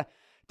conferences where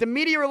the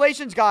media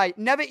relations guy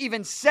never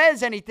even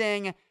says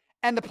anything,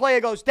 and the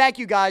player goes, thank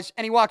you, guys,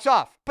 and he walks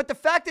off. But the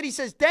fact that he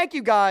says, thank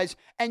you, guys,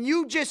 and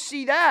you just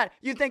see that,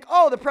 you think,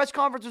 oh, the press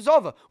conference was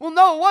over. Well,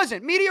 no, it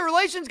wasn't. Media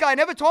relations guy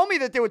never told me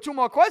that there were 2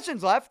 more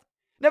questions left.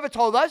 Never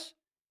told us.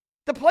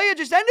 The player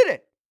just ended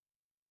it.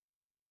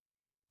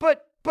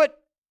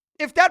 But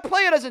if that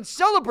player doesn't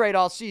celebrate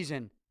all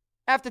season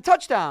after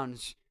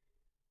touchdowns,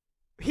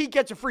 he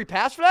gets a free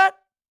pass for that?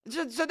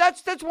 So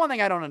that's one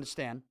thing I don't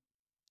understand.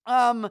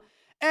 And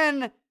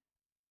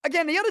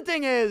again, the other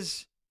thing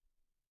is,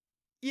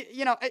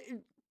 the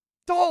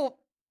whole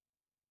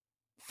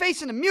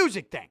facing the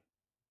music thing.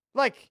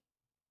 Like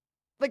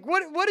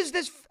what is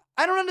this?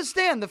 I don't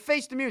understand the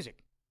face the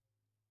music.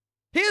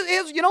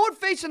 Here's you know what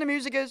facing the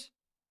music is?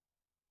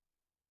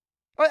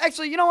 Or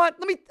actually, you know what?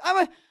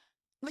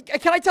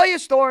 Can I tell you a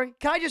story?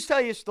 Can I just tell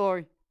you a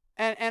story?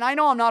 And I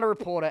know I'm not a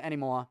reporter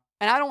anymore,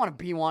 and I don't want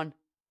to be one.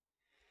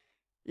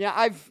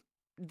 Yeah,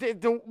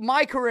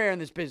 my career in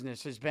this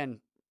business has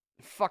been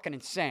fucking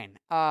insane.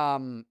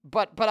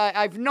 But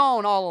I've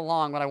known all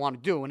along what I want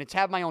to do, and it's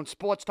have my own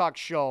sports talk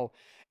show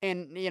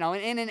in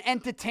an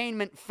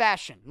entertainment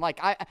fashion. Like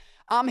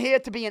I'm here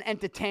to be an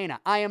entertainer.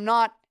 I am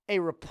not a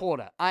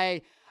reporter.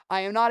 I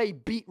am not a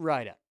beat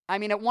writer. I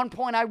mean, at one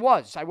point I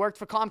worked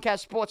for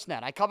Comcast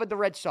Sportsnet. I covered the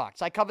Red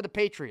Sox. I covered the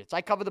Patriots.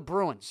 I covered the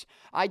Bruins.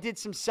 I did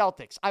some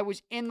Celtics. I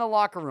was in the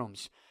locker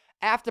rooms,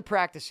 after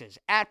practices,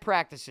 at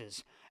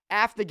practices,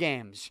 after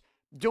games,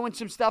 doing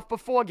some stuff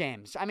before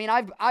games. I mean,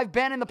 I've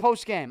been in the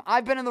post game.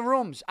 I've been in the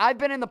rooms. I've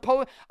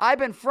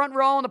been front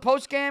row in the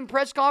post game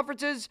press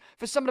conferences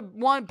for some of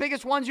the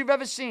biggest ones you've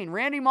ever seen.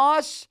 Randy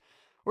Moss,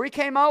 where he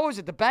came out, was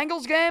it the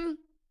Bengals game,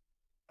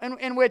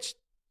 in which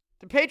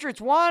the Patriots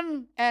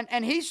won,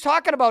 and he's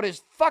talking about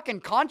his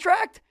fucking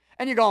contract,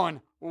 and you're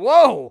going,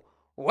 whoa,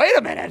 wait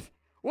a minute,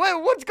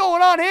 what's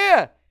going on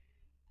here?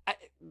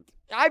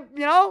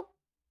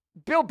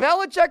 Bill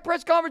Belichick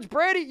press conference,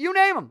 Brady, you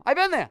name them, I've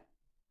been there.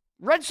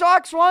 Red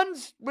Sox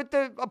ones with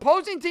the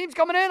opposing teams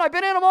coming in, I've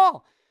been in them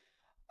all.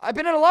 I've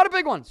been in a lot of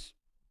big ones.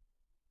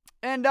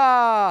 And,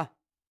 my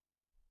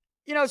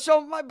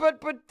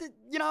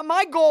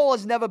goal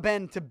has never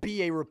been to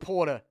be a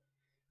reporter,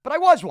 but I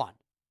was one.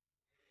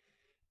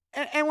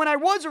 And when I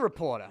was a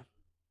reporter,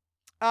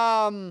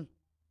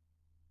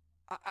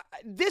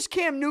 this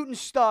Cam Newton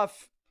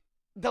stuff,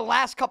 the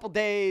last couple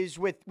days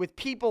with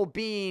people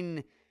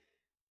being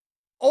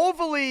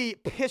overly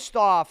pissed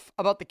off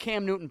about the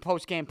Cam Newton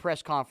post-game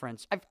press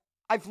conference,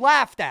 I've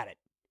laughed at it.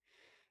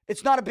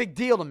 It's not a big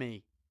deal to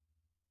me.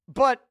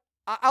 But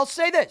I'll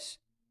say this.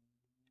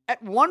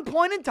 At one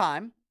point in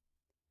time,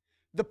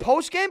 the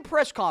post-game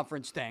press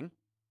conference thing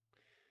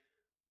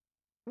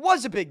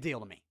was a big deal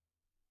to me.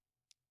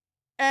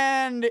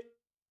 And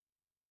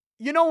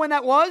you know when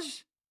that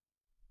was?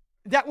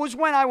 That was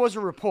when I was a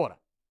reporter.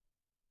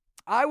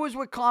 I was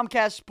with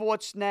Comcast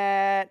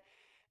Sportsnet.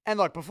 And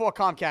look, before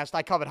Comcast,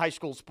 I covered high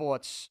school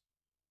sports,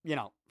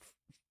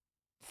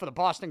 for the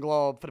Boston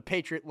Globe, for the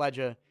Patriot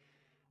Ledger,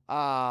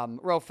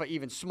 wrote for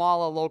even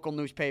smaller local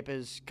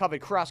newspapers, covered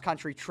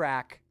cross-country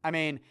track. I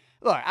mean,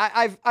 look,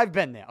 I've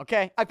been there,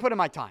 okay? I put in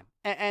my time.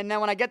 And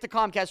then when I get to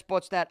Comcast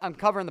Sportsnet, I'm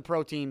covering the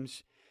pro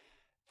teams.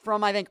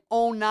 From, I think,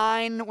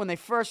 2009, when they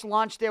first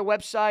launched their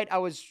website, I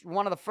was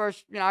one of the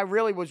first, I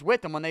really was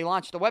with them when they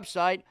launched the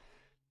website,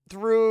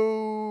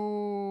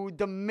 through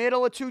the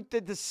middle of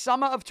the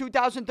summer of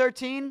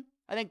 2013,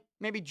 I think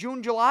maybe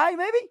June, July,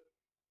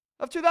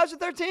 of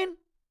 2013,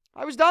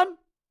 I was done.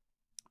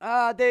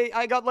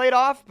 I got laid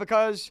off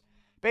because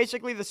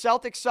basically the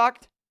Celtics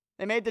sucked.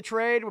 They made the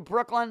trade with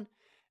Brooklyn,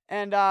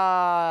 and,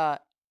 that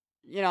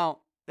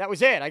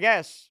was it, I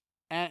guess,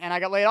 and I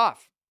got laid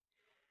off.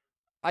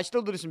 I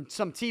still do some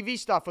TV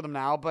stuff with them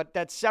now, but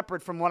that's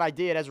separate from what I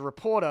did as a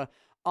reporter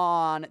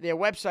on their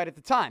website at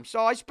the time.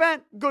 So I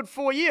spent good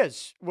 4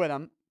 years with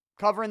them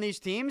covering these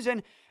teams,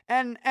 and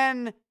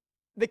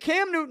the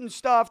Cam Newton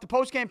stuff, the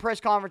post-game press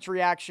conference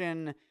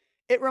reaction,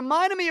 it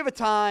reminded me of a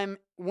time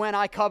when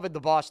I covered the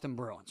Boston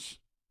Bruins,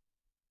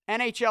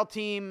 NHL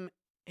team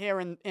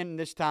here in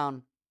this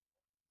town.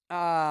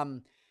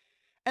 And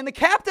the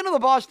captain of the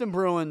Boston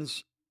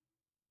Bruins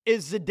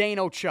is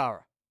Zdeno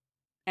Chara,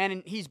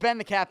 and he's been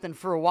the captain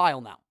for a while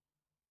now.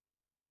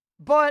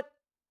 But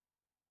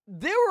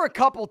there were a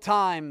couple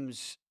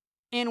times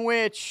in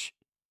which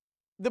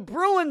the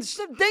Bruins,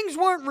 things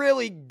weren't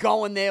really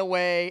going their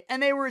way,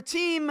 and they were a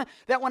team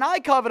that when I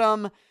covered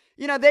them,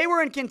 they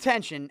were in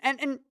contention.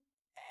 And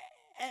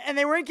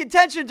they were in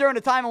contention during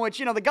a time in which,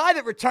 the guy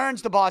that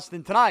returns to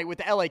Boston tonight with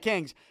the LA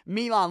Kings,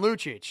 Milan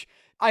Lucic,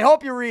 I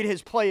hope you read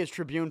his Players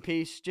Tribune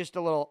piece, just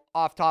a little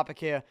off topic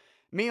here.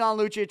 Milan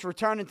Lucic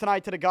returning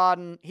tonight to the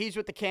Garden. He's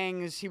with the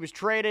Kings. He was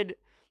traded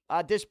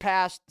this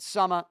past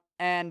summer.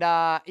 And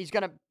he's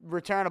going to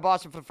return to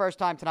Boston for the first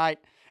time tonight.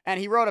 And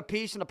he wrote a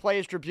piece in the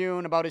Players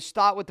Tribune about his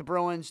start with the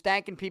Bruins,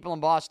 thanking people in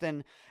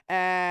Boston,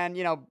 and,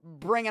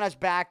 bringing us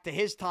back to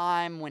his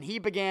time when he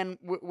began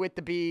with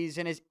the Bees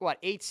in his,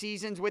 8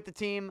 seasons with the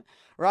team,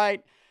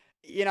 right?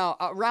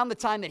 Around the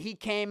time that he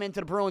came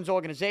into the Bruins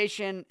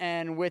organization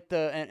and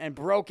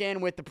broke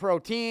in with the pro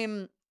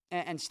team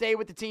and stayed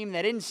with the team.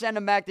 They didn't send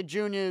him back to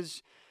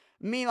juniors.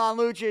 Milan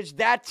Lucic,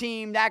 that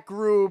team, that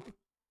group,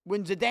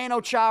 when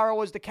Zdeno Chara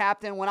was the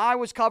captain, when I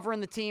was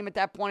covering the team at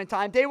that point in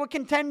time, they were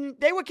contending.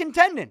 They were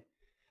contenders.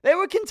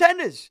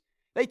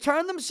 They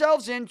turned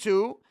themselves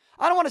into,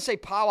 I don't want to say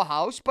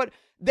powerhouse, but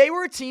they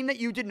were a team that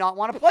you did not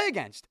want to play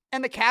against.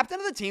 And the captain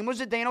of the team was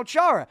Zdeno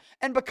Chara.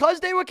 And because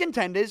they were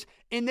contenders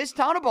in this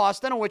town of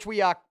Boston, in which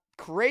we are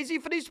crazy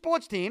for these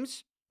sports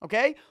teams,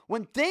 okay,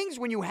 when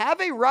you have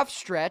a rough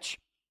stretch,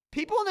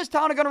 people in this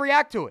town are going to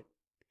react to it.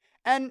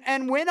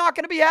 And we're not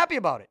going to be happy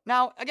about it.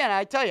 Now, again,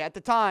 I tell you, at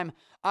the time,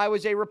 I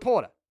was a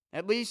reporter.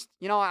 At least,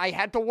 I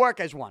had to work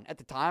as one. At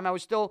the time, I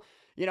was still,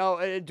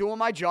 doing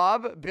my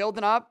job,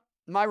 building up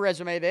my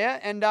resume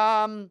there. And,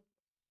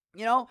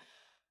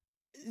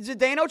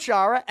 Zdeno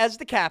Chara, as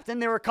the captain,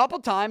 there were a couple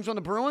times when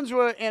the Bruins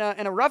were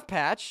in a rough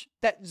patch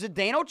that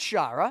Zdeno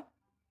Chara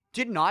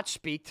did not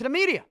speak to the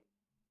media.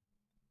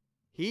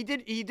 He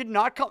did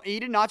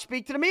not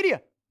speak to the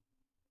media.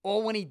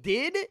 Or when he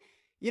did,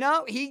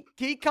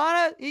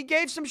 he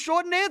gave some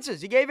shortened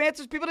answers. He gave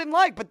answers people didn't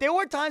like. But there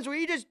were times where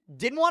he just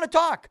didn't want to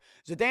talk.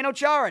 Zdeno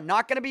Chara,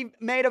 not going to be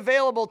made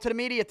available to the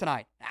media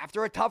tonight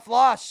after a tough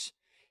loss.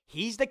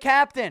 He's the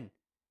captain.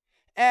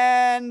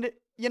 And,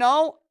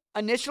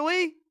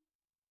 initially,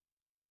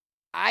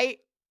 I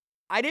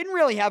didn't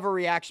really have a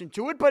reaction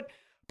to it. But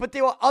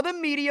there were other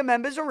media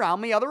members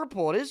around me, other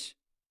reporters,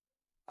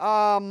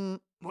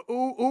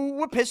 who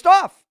were pissed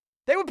off.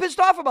 They were pissed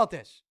off about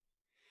this.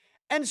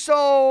 And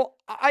so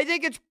I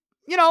think it's,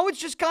 it's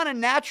just kind of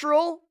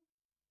natural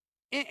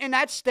in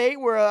that state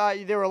where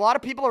there were a lot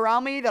of people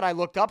around me that I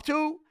looked up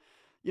to,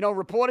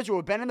 reporters who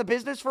have been in the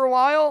business for a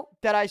while,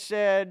 that I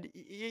said,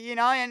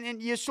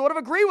 and you sort of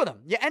agree with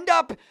them. You end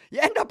up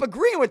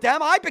agreeing with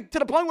them. To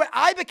the point where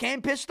I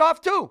became pissed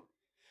off too,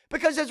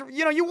 because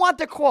you want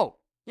the quote.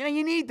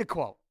 You need the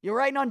quote. You're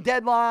writing on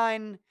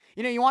deadline.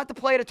 You want the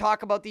player to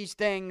talk about these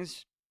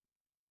things,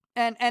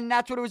 and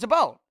that's what it was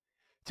about.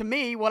 To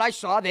me, what I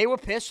saw, they were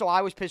pissed, so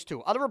I was pissed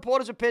too. Other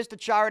reporters are pissed that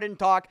Chara didn't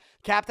talk,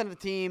 captain of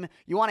the team.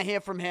 You want to hear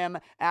from him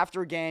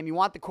after a game. You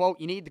want the quote.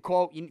 You need the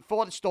quote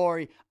for the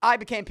story. I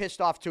became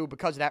pissed off too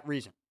because of that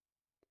reason.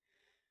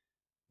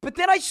 But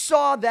then I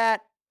saw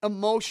that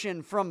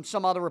emotion from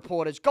some other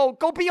reporters go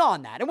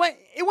beyond that.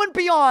 It went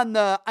beyond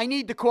the I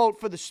need the quote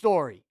for the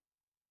story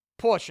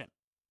portion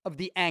of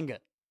the anger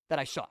that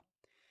I saw.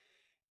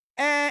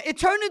 And it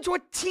turned into a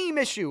team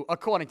issue,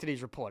 according to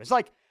these reporters.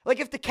 Like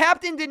if the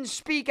captain didn't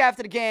speak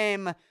after the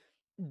game,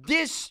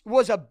 this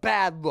was a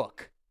bad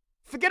look.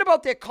 Forget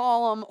about their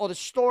column or the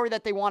story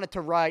that they wanted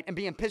to write and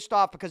being pissed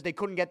off because they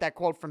couldn't get that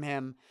quote from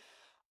him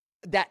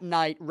that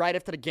night, right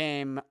after the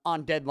game,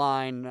 on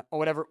deadline, or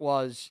whatever it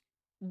was.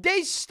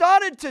 They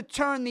started to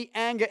turn the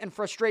anger and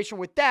frustration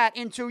with that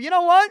into, you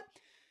know what?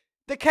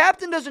 The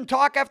captain doesn't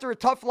talk after a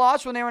tough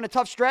loss when they're in a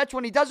tough stretch.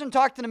 When he doesn't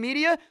talk to the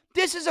media,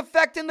 this is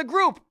affecting the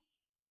group.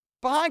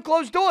 Behind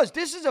closed doors,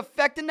 this is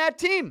affecting that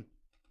team.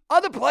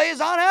 Other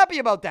players aren't happy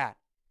about that.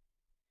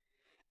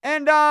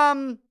 And,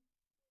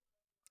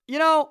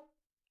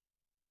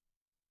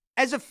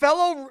 as a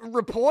fellow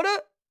reporter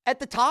at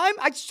the time,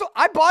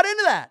 I bought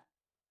into that.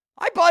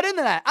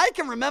 I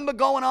can remember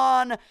going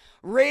on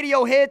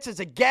radio hits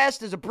as a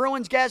guest, as a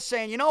Bruins guest,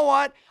 saying, you know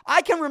what?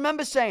 I can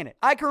remember saying it.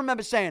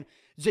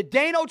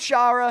 Zdeno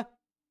Chara,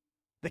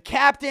 the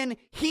captain,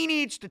 he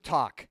needs to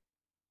talk.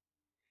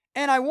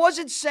 And I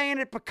wasn't saying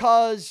it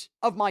because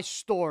of my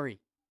story.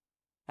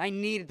 I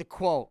needed the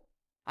quote.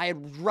 I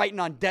had writing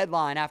on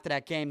deadline after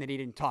that game that he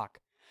didn't talk.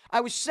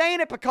 I was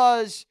saying it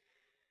because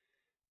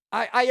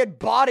I had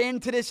bought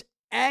into this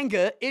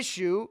anger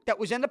issue that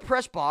was in the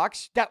press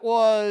box that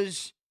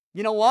was,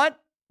 you know what?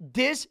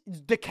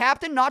 The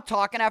captain not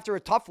talking after a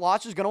tough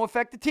loss is going to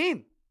affect the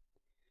team.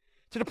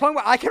 To the point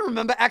where I can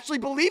remember actually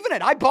believing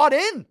it. I bought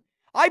in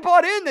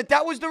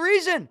that was the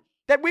reason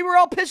that we were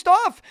all pissed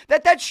off.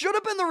 That should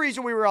have been the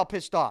reason we were all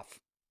pissed off.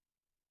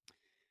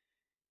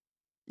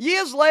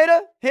 Years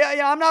later,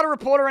 I'm not a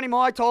reporter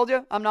anymore, I told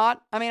you. I'm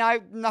not.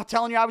 I'm not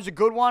telling you I was a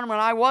good one when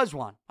I was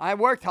one. I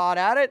worked hard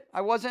at it.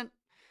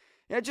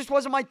 It just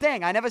wasn't my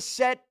thing. I never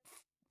set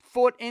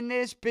foot in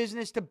this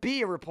business to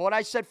be a reporter.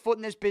 I set foot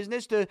in this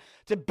business to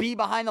be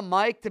behind the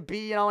mic, to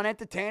be, an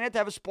entertainer, to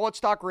have a sports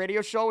talk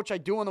radio show, which I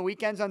do on the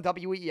weekends on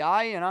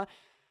WEI,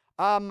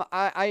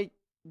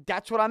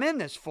 that's what I'm in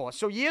this for.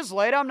 So years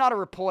later, I'm not a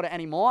reporter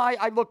anymore.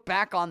 I look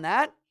back on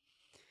that.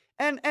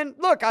 And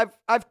look, I've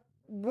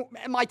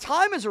my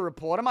time as a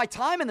reporter, my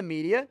time in the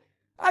media,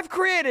 I've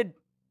created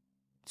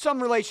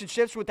some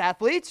relationships with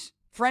athletes,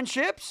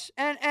 friendships,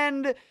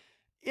 and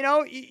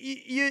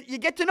you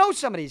get to know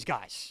some of these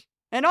guys.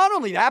 And not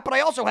only that, but I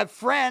also have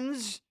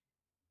friends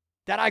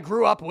that I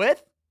grew up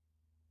with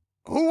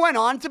who went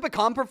on to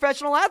become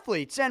professional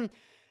athletes. And,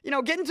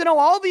 getting to know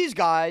all these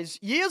guys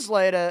years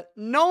later,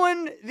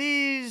 knowing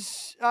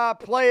these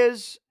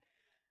players,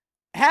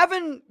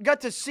 having got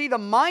to see the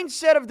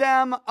mindset of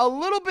them a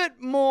little bit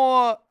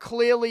more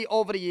clearly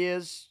over the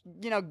years,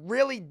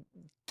 really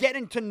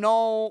getting to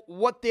know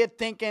what they're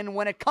thinking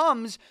when it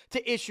comes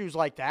to issues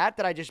like that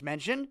I just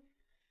mentioned.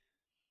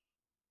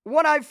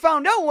 What I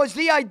found out was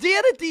the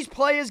idea that these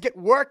players get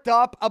worked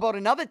up about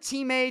another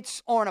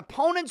teammate's or an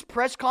opponent's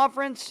press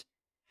conference.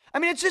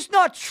 It's just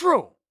not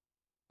true.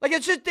 They're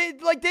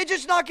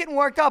just not getting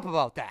worked up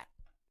about that.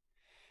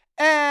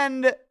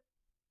 And,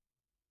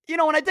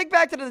 when I think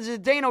back to the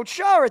Zdeno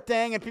Chara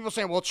thing and people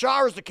saying, well,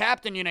 Chara's the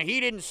captain, he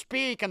didn't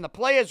speak, and the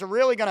players are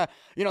really going to,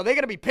 they're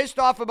going to be pissed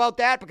off about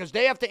that because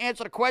they have to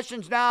answer the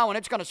questions now and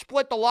it's going to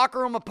split the locker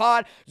room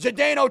apart.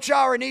 Zdeno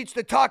Chara needs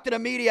to talk to the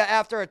media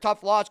after a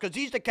tough loss because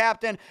he's the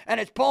captain and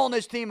it's pulling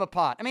this team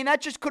apart.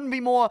 That just couldn't be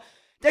more.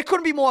 That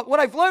couldn't be more.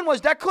 What I've learned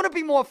was that couldn't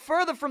be more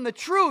further from the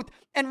truth.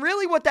 And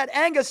really what that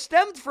anger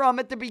stemmed from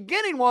at the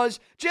beginning was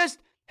just,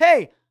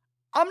 hey,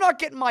 I'm not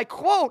getting my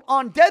quote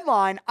on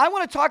deadline. I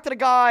want to talk to the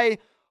guy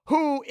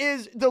who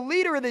is the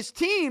leader of this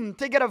team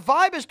to get a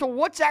vibe as to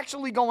what's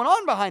actually going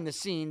on behind the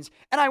scenes.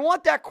 And I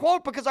want that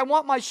quote because I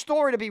want my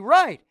story to be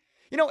right.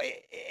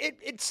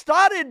 It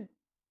started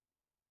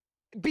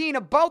being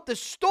about the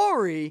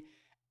story,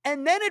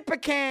 and then it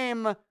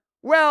became,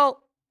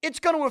 well, it's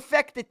going to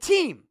affect the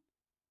team.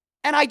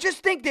 And I just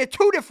think they're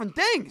two different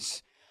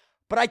things.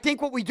 But I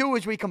think what we do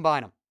is we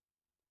combine them.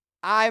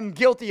 I'm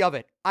guilty of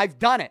it. I've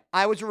done it.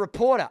 I was a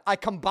reporter. I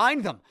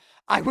combined them.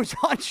 I was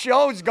on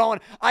shows going,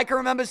 I can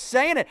remember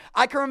saying it.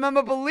 I can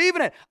remember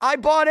believing it. I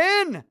bought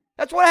in.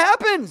 That's what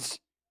happens.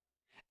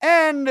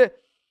 And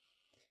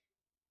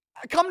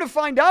come to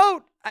find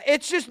out,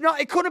 it's just not,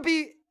 it couldn't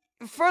be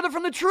further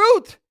from the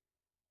truth.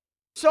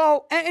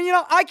 So, and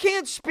I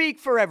can't speak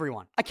for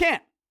everyone. I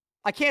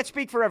can't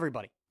speak for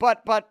everybody.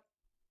 But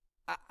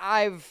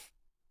I've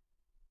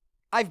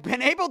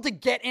been able to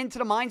get into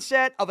the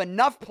mindset of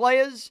enough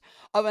players,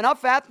 of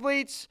enough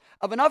athletes,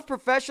 of enough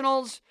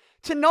professionals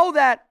to know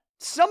that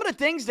some of the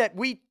things that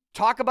we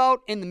talk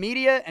about in the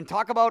media and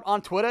talk about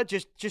on Twitter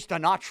just are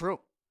not true.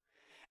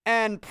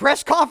 And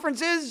press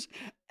conferences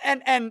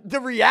and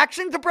the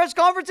reaction to press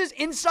conferences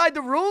inside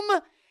the room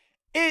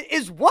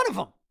is one of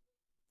them.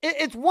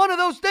 It's one of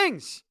those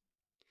things.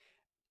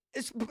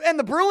 And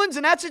the Bruins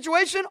in that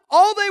situation,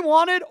 all they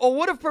wanted or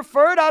would have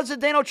preferred out of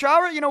Zdeno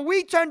Chara,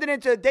 we turned it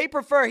into they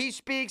prefer he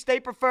speaks, they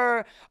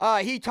prefer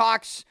he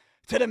talks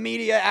to the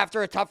media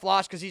after a tough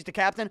loss because he's the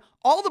captain.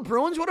 All the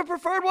Bruins would have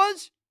preferred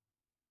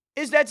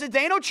is that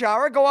Zdeno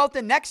Chara go out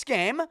the next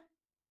game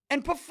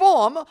and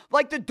perform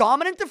like the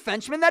dominant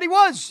defenseman that he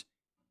was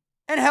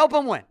and help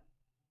him win.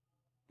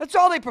 That's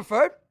all they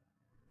preferred.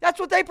 That's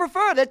what they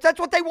prefer. That's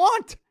what they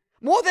want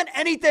more than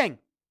anything.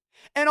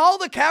 And all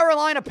the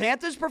Carolina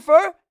Panthers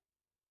prefer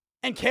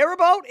and care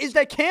about is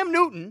that Cam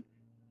Newton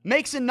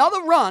makes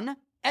another run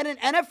at an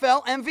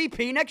NFL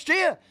MVP next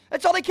year.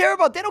 That's all they care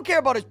about. They don't care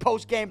about his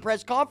post-game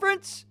press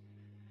conference.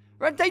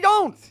 Right? They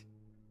don't.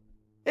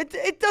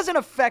 It doesn't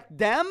affect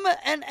them.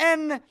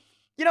 And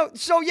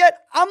so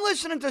yet I'm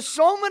listening to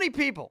so many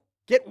people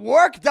get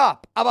worked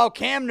up about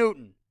Cam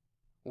Newton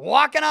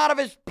walking out of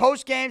his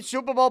post-game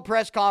Super Bowl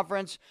press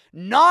conference,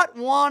 not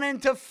wanting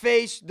to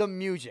face the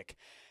music.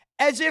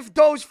 As if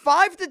those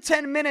 5 to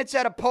 10 minutes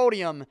at a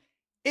podium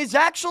is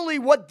actually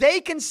what they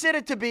consider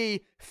to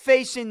be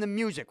facing the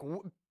music.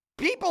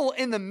 People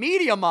in the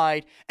media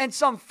might, and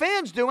some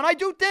fans do, and I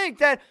do think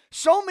that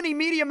so many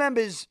media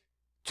members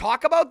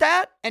talk about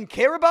that and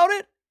care about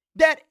it,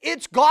 that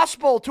it's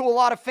gospel to a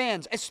lot of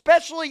fans,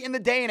 especially in the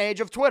day and age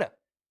of Twitter.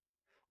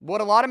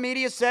 What a lot of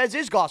media says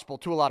is gospel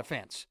to a lot of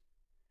fans.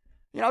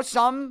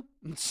 Some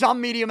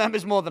media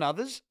members more than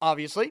others,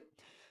 obviously,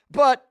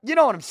 but you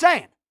know what I'm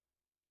saying.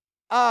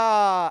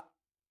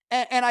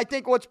 And I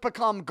think what's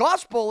become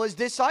gospel is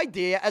this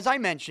idea, as I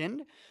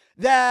mentioned,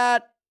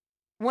 that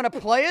when a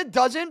player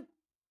doesn't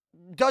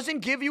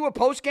give you a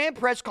post-game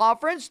press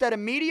conference that a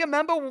media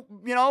member,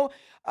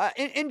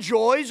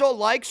 enjoys or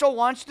likes or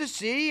wants to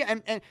see,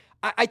 and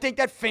I think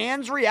that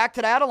fans react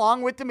to that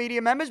along with the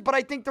media members, but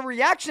I think the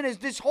reaction is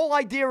this whole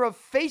idea of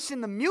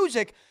facing the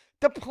music.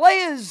 The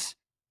players,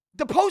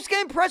 the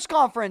post-game press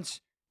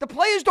conference, the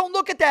players don't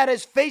look at that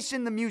as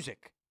facing the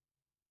music.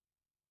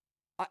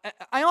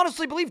 I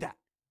honestly believe that.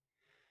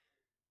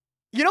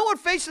 You know what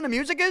facing the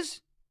music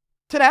is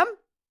to them?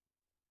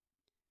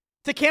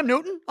 To Cam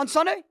Newton on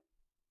Sunday?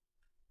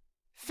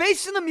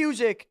 Facing the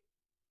music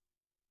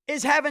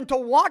is having to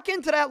walk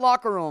into that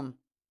locker room,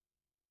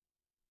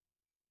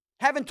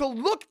 having to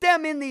look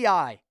them in the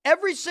eye,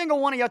 every single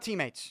one of your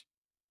teammates,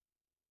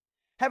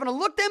 having to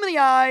look them in the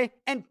eye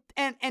and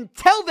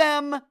tell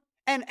them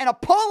and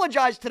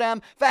apologize to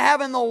them for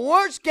having the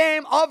worst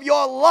game of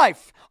your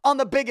life on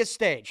the biggest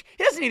stage.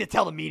 He doesn't need to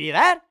tell the media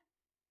that.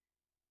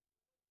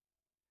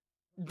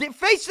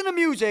 Facing the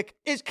music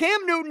is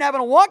Cam Newton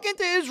having to walk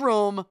into his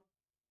room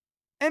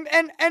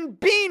and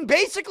being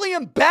basically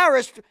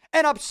embarrassed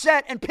and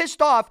upset and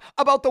pissed off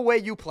about the way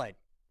you played.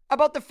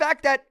 About the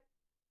fact that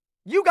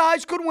you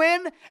guys could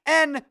win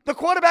and the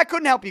quarterback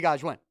couldn't help you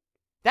guys win.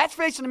 That's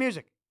facing the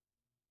music.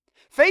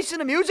 Facing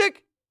the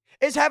music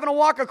is having to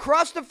walk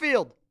across the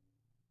field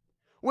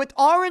with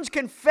orange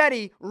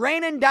confetti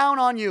raining down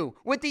on you,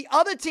 with the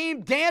other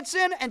team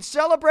dancing and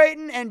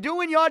celebrating and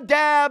doing your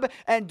dab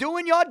and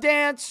doing your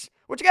dance,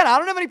 which again, I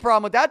don't have any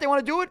problem with that. They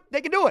want to do it,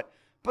 they can do it.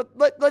 But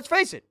let's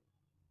face it.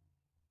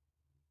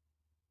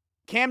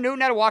 Cam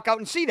Newton had to walk out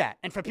and see that.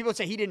 And for people to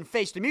say he didn't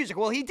face the music,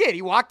 well, he did.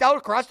 He walked out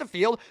across the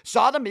field,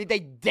 saw them, they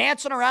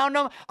dancing around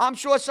him. I'm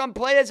sure some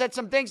players had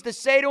some things to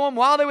say to him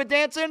while they were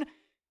dancing.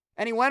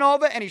 And he went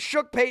over and he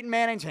shook Peyton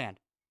Manning's hand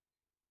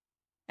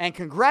and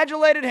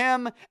congratulated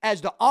him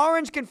as the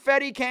orange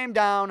confetti came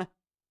down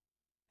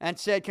and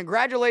said,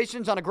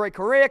 congratulations on a great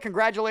career.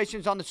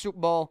 Congratulations on the Super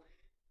Bowl.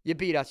 You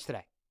beat us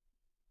today.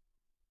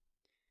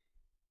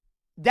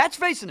 That's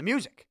facing the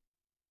music.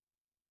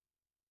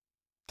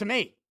 To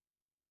me.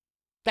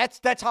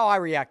 That's how I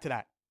react to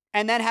that.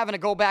 And then having to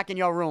go back in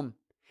your room,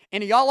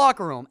 into your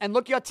locker room, and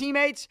look your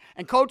teammates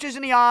and coaches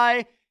in the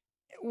eye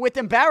with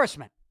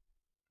embarrassment,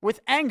 with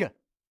anger,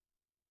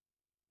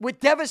 with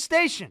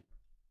devastation,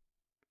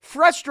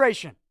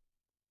 frustration.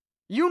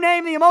 You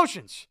name the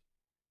emotions.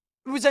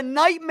 It was a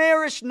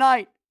nightmarish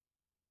night,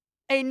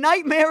 a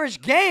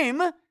nightmarish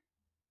game,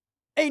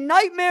 a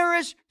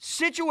nightmarish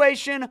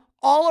situation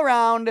all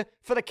around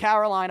for the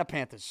Carolina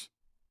Panthers.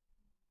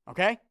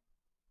 Okay?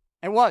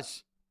 It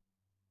was.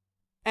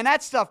 And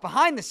that stuff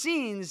behind the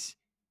scenes,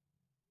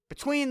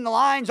 between the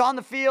lines, on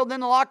the field,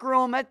 in the locker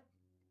room,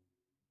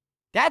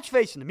 that's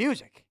facing the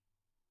music.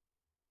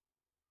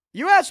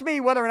 You ask me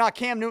whether or not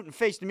Cam Newton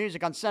faced the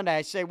music on Sunday,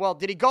 I say, well,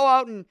 did he go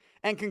out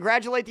and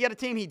congratulate the other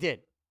team? He did,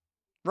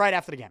 right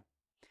after the game.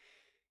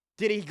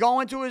 Did he go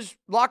into his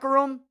locker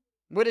room,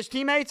 with his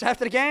teammates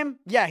after the game?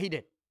 Yeah, he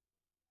did.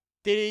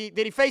 Did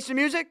he face the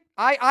music?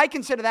 I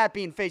consider that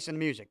being facing the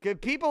music.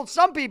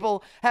 Some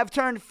people have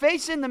turned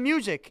facing the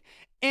music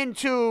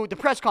into the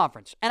press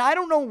conference. And I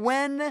don't know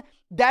when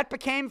that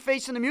became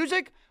facing the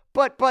music,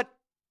 but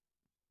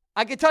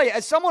I can tell you,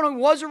 as someone who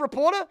was a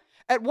reporter,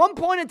 at one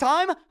point in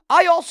time,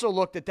 I also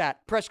looked at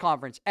that press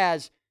conference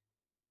as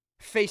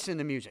facing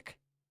the music.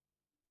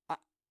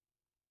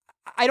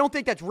 I don't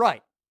think that's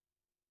right.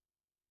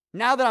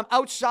 Now that I'm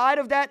outside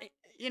of that,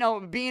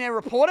 being a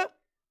reporter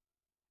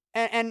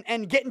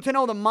and getting to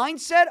know the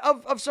mindset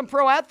of some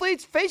pro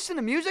athletes, facing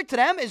the music to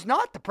them is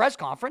not the press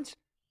conference.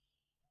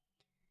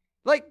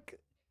 Like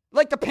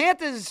the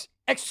Panthers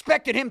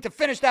expected him to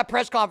finish that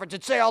press conference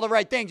and say all the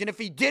right things. And if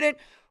he didn't,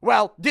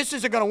 well, this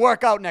isn't going to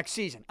work out next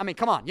season. I mean,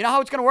 come on. You know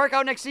how it's going to work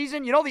out next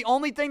season? You know the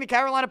only thing the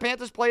Carolina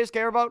Panthers players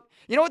care about?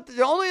 You know what?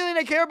 The only thing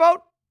they care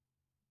about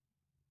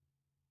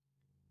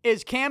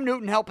is Cam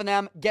Newton helping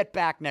them get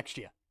back next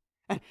year.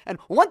 And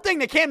one thing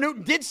that Cam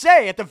Newton did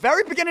say at the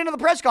very beginning of the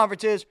press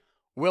conference is,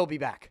 we'll be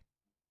back.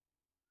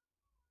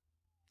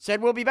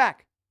 Said we'll be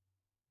back.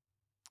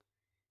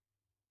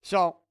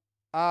 So,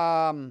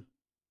 I'm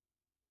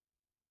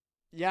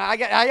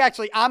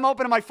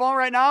opening my phone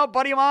right now. A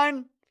buddy of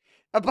mine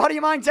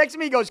texted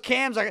me. He goes,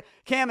 Cam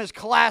is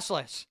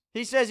classless.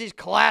 He says he's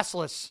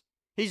classless.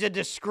 He's a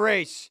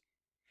disgrace.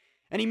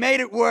 And he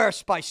made it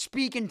worse by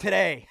speaking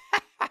today.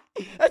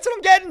 That's what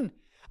I'm getting.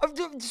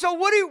 So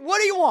what do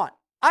you want?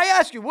 I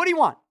ask you, what do you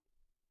want?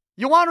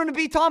 You want him to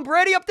be Tom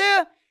Brady up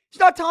there? He's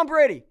not Tom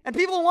Brady. And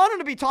people who want him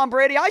to be Tom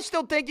Brady, I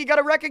still think you got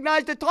to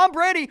recognize that Tom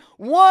Brady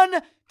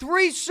won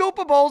 3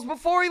 Super Bowls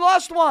before he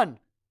lost one.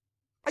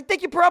 I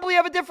think you probably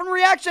have a different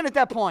reaction at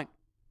that point.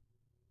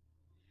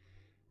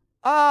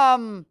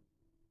 But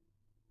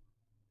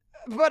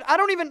I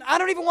don't even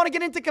want to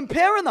get into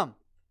comparing them.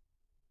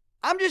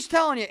 I'm just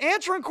telling you,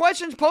 answering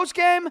questions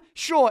post-game,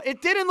 sure,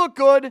 it didn't look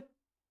good,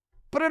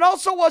 but it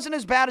also wasn't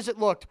as bad as it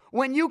looked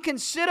when you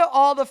consider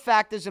all the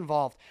factors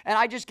involved. And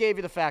I just gave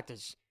you the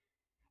factors.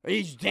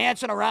 He's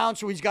dancing around,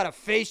 so he's got to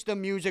face the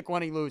music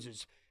when he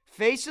loses.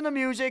 Facing the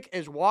music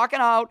is walking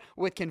out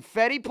with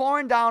confetti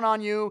pouring down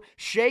on you,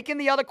 shaking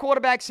the other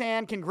quarterback's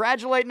hand,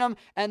 congratulating him,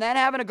 and then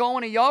having to go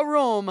into your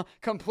room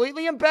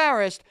completely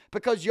embarrassed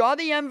because you're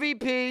the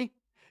MVP,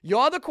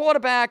 you're the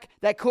quarterback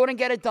that couldn't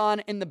get it done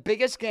in the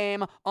biggest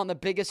game on the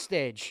biggest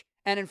stage.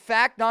 And in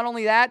fact, not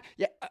only that,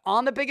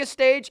 on the biggest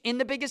stage, in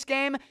the biggest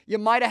game, you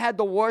might have had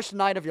the worst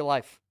night of your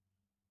life.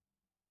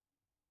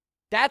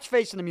 That's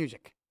facing the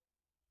music.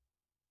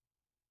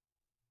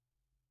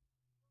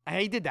 And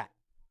he did that.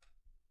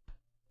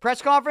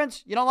 Press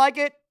conference, you don't like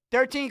it?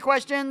 13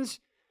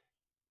 questions.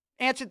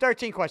 Answered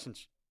 13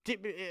 questions.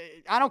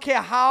 I don't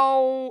care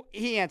how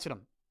he answered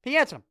them. He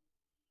answered them.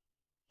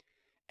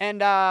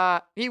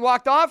 And he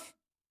walked off.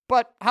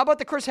 But how about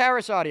the Chris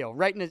Harris audio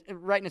right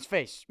in his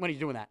face when he's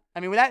doing that? I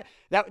mean,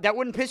 that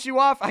wouldn't piss you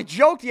off? I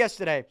joked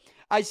yesterday.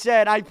 I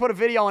said, I put a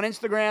video on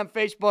Instagram,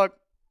 Facebook.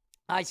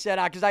 I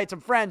said, because I had some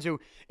friends who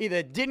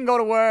either didn't go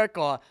to work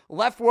or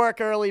left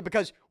work early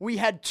because we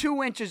had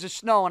 2 inches of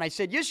snow. And I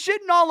said, you're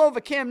shitting all over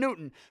Cam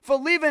Newton for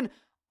leaving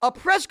a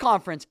press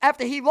conference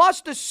after he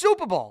lost the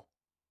Super Bowl.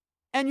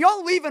 And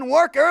you're leaving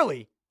work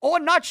early or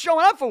not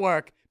showing up for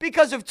work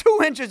because of 2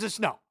 inches of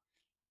snow.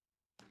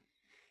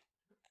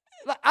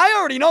 I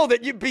already know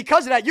that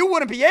because of that, you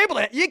wouldn't be able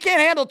to. You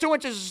can't handle 2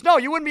 inches of snow.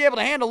 You wouldn't be able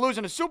to handle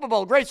losing a Super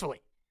Bowl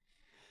gracefully.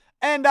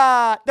 And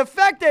the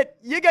fact that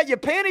you got your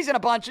panties in a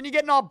bunch and you're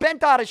getting all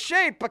bent out of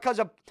shape because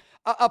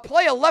a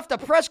player left a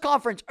press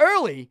conference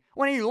early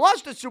when he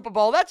lost the Super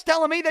Bowl, that's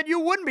telling me that you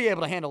wouldn't be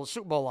able to handle a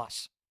Super Bowl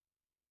loss.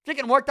 You're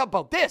getting worked up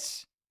about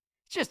this.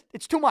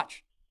 It's too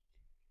much.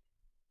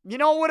 You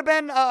know what would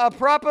have been a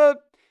proper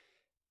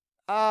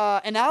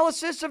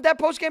analysis of that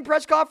post-game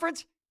press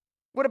conference?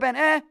 Would have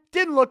been,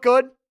 didn't look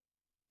good.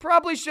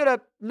 Probably should have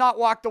not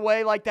walked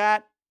away like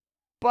that.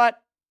 But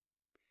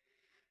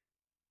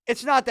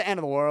it's not the end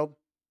of the world.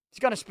 He's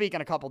going to speak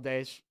in a couple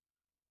days.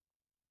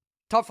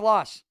 Tough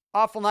loss.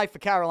 Awful night for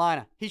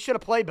Carolina. He should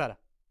have played better.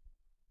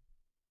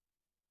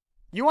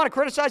 You want to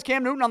criticize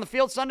Cam Newton on the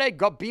field Sunday?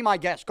 Go be my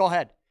guest. Go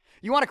ahead.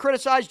 You want to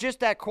criticize just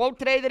that quote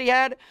today that he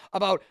had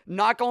about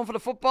not going for the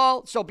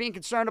football, so being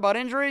concerned about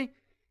injury?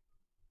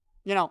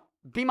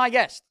 Be my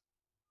guest.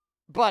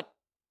 But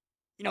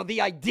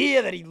the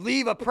idea that he'd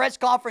leave a press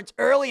conference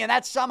early and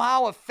that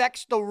somehow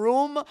affects the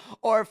room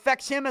or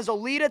affects him as a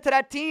leader to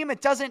that team,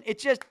 it doesn't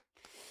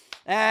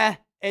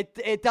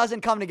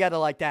come together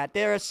like that.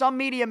 There are some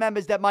media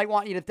members that might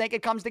want you to think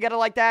it comes together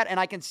like that, and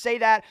I can say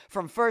that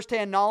from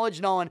firsthand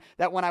knowledge, knowing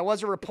that when I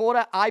was a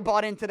reporter, I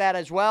bought into that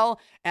as well,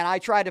 and I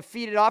tried to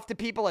feed it off to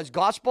people as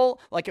gospel,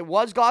 like it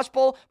was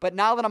gospel, but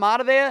now that I'm out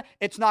of there,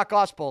 it's not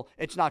gospel.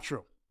 It's not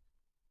true.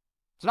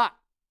 It's not.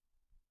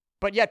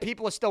 But yet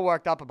people are still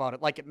worked up about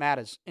it like it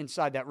matters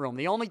inside that room.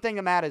 The only thing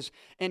that matters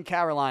in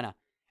Carolina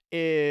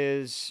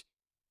is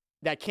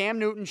that Cam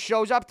Newton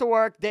shows up to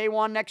work day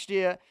one next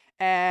year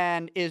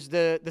and is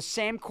the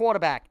same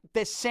quarterback.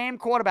 The same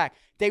quarterback.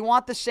 They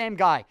want the same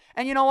guy.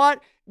 And you know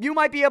what? you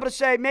might be able to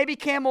say maybe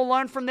Cam will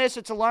learn from this.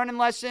 It's a learning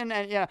lesson,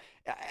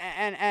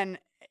 and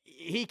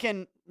he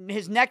can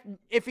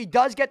if he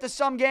does get to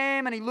some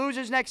game and he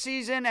loses next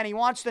season and he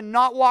wants to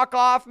not walk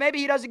off, maybe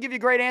he doesn't give you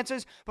great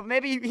answers, but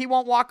maybe he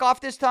won't walk off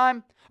this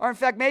time. Or in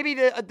fact, maybe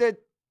an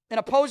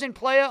opposing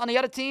player on the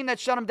other team that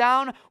shut him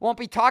down won't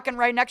be talking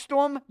right next to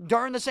him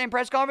during the same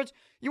press conference.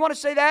 You want to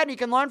say that and you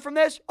can learn from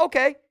this?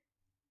 Okay,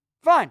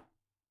 fine.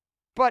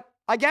 But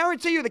I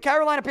guarantee you the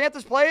Carolina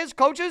Panthers players,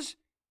 coaches,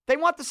 they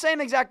want the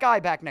same exact guy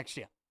back next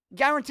year.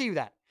 Guarantee you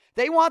that.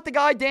 They want the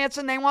guy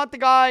dancing. They want the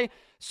guy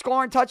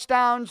scoring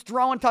touchdowns,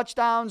 throwing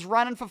touchdowns,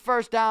 running for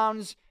first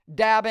downs,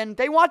 dabbing.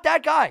 They want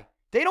that guy.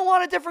 They don't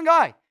want a different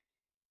guy.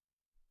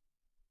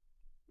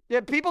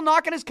 Yeah, people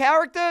knocking his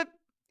character.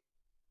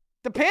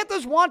 The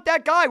Panthers want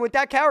that guy with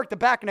that character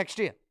back next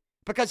year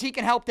because he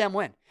can help them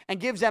win and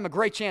gives them a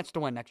great chance to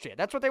win next year.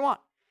 That's what they want.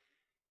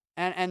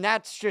 And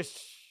that's just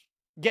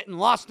getting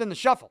lost in the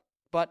shuffle.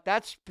 But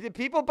that's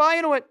people buy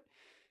into it.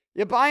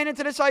 You're buying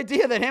into this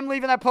idea that him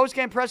leaving that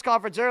post-game press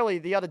conference early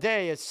the other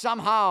day is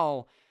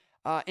somehow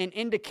an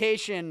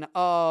indication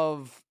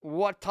of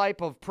what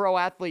type of pro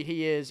athlete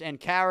he is and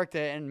character.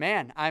 And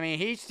man, I mean,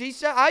 he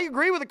said, I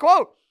agree with the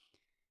quote.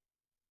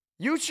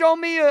 You show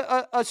me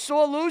a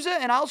sore loser,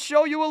 and I'll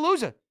show you a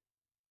loser.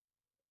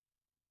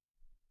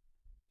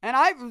 And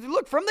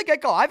look, from the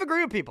get-go, I've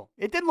agreed with people.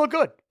 It didn't look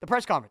good, the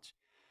press conference.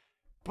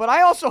 But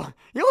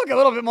you look a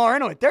little bit more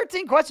into it.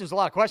 13 questions, a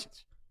lot of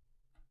questions.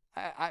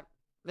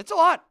 It's a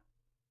lot.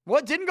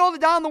 What didn't go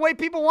down the way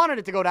people wanted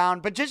it to go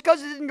down, but just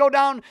because it didn't go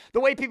down the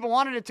way people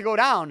wanted it to go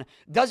down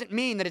doesn't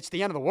mean that it's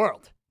the end of the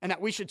world and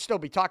that we should still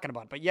be talking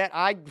about it. But yet,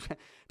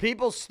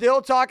 people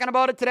still talking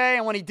about it today,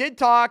 and when he did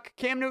talk,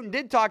 Cam Newton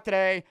did talk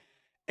today,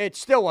 it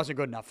still wasn't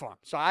good enough for him.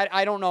 So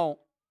I don't know.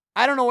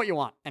 I don't know what you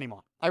want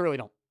anymore. I really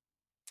don't.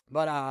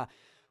 But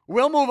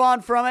we'll move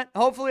on from it.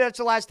 Hopefully that's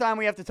the last time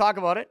we have to talk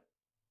about it.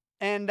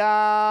 And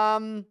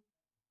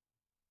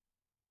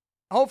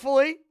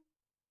hopefully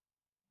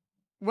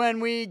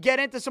when we get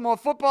into some more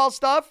football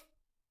stuff,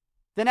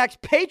 the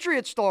next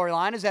Patriots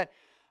storyline is that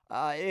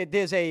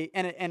there's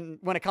and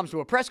when it comes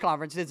to a press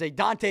conference, there's a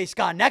Dante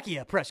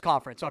Scarnecchia press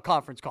conference or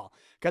conference call.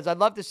 Because I'd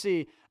love to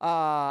see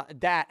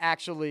that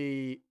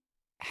actually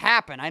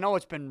happen. I know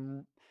it's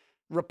been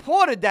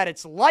reported that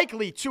it's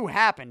likely to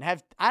happen.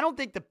 I don't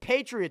think the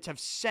Patriots have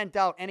sent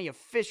out any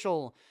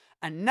official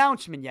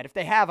announcement yet. If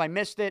they have, I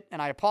missed it,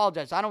 and I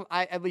apologize.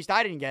 At least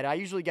I didn't get it. I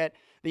usually get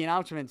the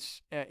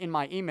announcements in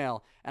my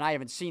email, and I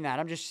haven't seen that.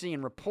 I'm just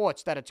seeing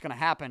reports that it's going to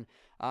happen.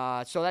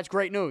 So that's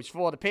great news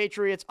for the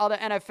Patriots. Other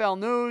NFL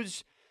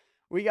news,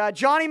 we got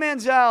Johnny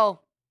Manziel.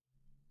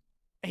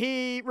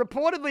 He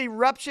reportedly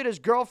ruptured his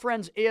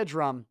girlfriend's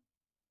eardrum,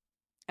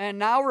 and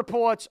now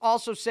reports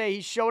also say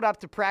he showed up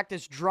to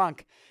practice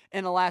drunk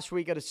in the last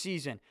week of the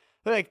season.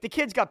 Like, the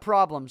kid's got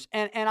problems.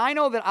 And I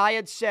know that I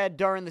had said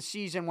during the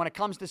season, when it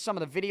comes to some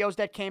of the videos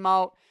that came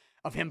out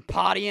of him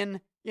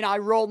partying, I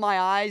rolled my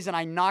eyes and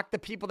I knocked the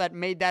people that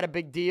made that a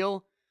big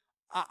deal.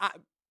 I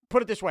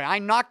put it this way. I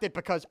knocked it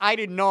because I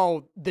didn't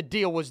know the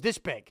deal was this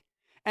big.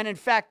 And in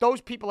fact, those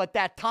people at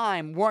that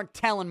time weren't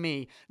telling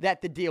me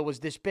that the deal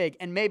was this big,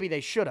 and maybe they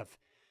should have.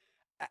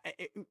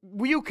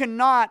 You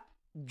cannot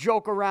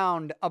joke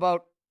around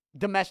about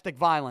domestic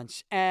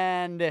violence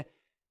and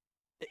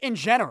in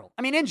general.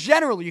 In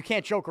general, you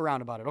can't joke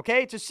around about it,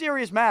 okay? It's a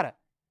serious matter.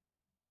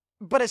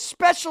 But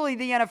especially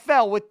the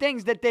NFL, with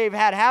things that they've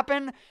had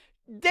happen,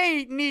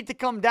 they need to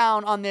come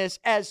down on this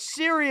as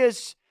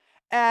serious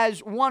as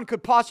one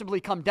could possibly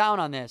come down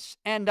on this.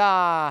 And,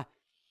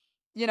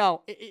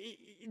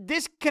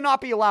 this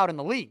cannot be allowed in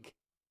the league.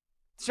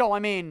 So,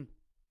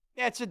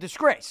 it's a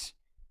disgrace.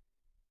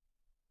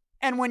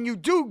 And when you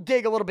do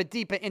dig a little bit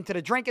deeper into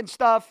the drinking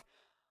stuff,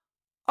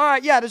 all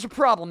right, yeah, there's a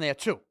problem there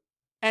too.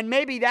 And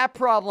maybe that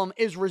problem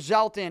is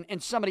resulting in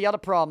some of the other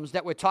problems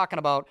that we're talking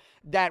about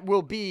that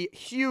will be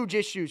huge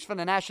issues for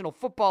the National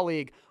Football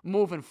League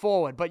moving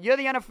forward. But you're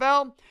the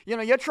NFL,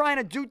 you're trying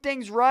to do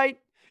things right.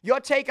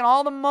 You're taking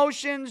all the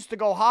motions to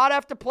go hard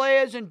after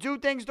players and do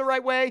things the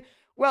right way.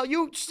 Well,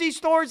 you see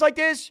stories like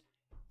this.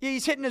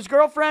 He's hitting his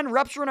girlfriend,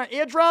 rupturing her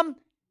eardrum.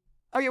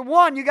 Okay,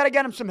 one, you got to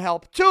get him some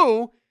help.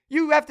 Two,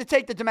 you have to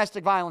take the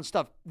domestic violence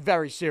stuff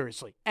very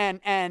seriously.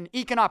 And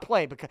he cannot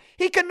play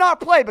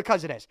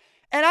because of this.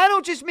 And I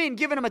don't just mean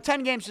giving him a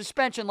 10-game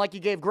suspension like you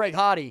gave Greg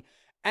Hardy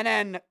and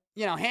then,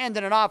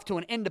 handing it off to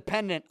an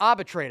independent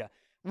arbitrator.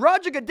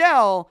 Roger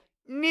Goodell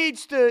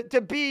needs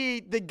to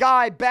be the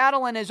guy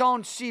battling his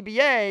own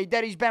CBA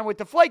that he's been with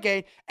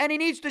Deflategate, and he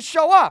needs to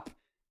show up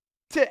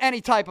to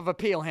any type of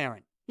appeal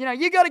hearing.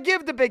 You got to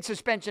give the big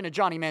suspension to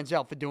Johnny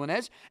Manziel for doing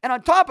this. And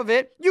on top of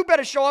it, you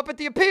better show up at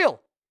the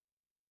appeal.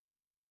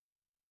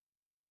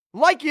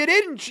 Like you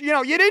didn't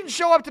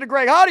show up to the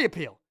Greg Hardy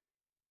appeal.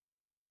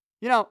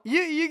 You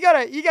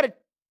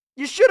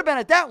should have been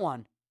at that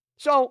one.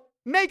 So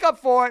make up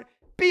for it.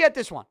 Be at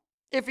this one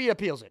if he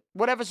appeals it,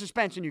 whatever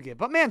suspension you give.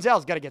 But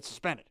Manziel's got to get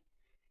suspended.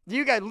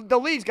 The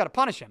league's got to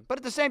punish him. But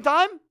at the same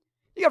time,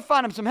 you got to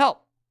find him some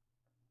help.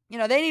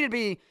 They need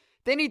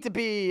to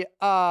be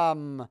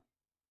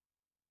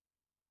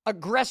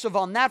aggressive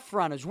on that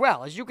front as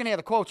well, as you can hear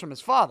the quotes from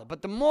his father.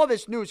 But the more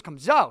this news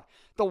comes out,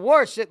 the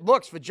worse it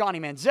looks for Johnny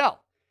Manziel.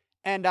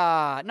 And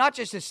not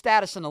just his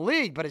status in the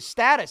league, but his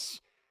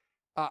status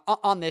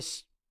on the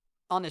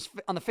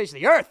face of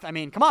the earth. I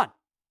mean, come on.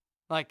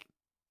 Like,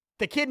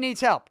 the kid needs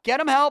help. Get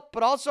him help,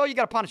 but also you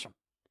got to punish him.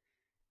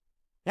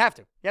 You have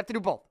to. You have to do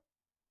both.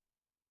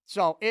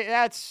 So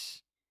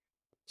that's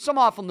some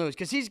awful news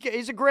because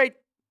he's a great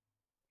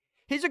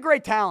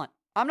talent.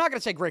 I'm not going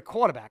to say great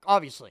quarterback,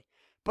 obviously,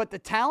 but the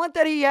talent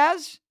that he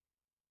has,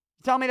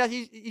 tell me that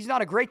he's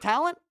not a great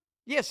talent?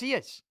 Yes, he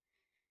is.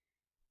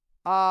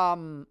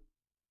 Now,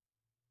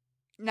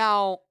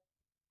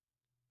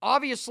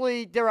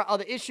 obviously, there are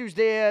other issues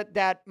there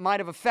that might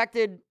have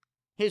affected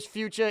his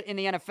future in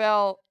the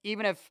NFL,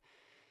 even if,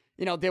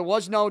 there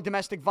was no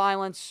domestic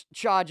violence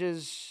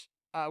charges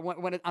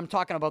when I'm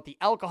talking about the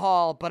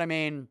alcohol. But, I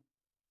mean,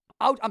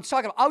 I'm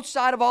talking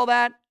outside of all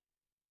that,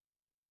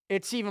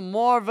 it's even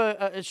more of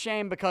a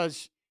shame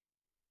because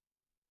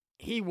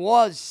he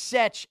was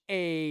such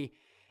a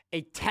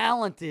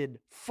talented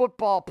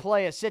football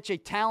player, such a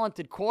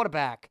talented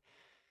quarterback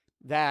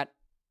that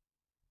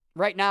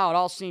right now it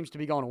all seems to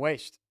be going to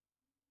waste.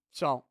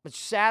 So, it's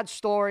a sad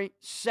story,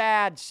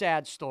 sad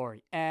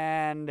story.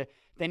 And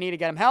they need to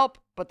get him help,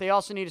 but they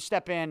also need to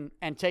step in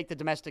and take the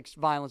domestic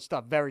violence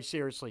stuff very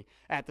seriously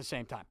at the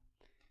same time.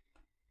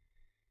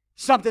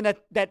 Something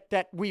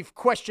that we've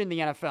questioned the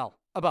NFL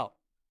about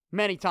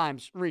many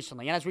times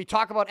recently. And as we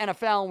talk about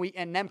NFL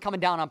and them coming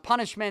down on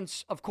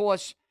punishments, of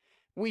course,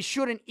 we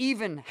shouldn't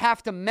even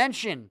have to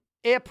mention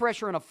air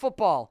pressure in a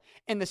football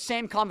in the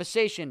same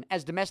conversation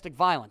as domestic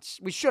violence.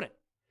 We shouldn't.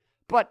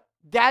 But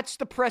that's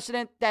the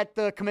precedent that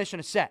the commission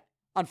has set,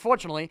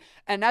 unfortunately.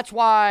 And that's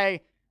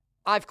why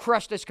I've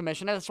crushed this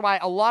commission. That's why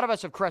a lot of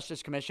us have crushed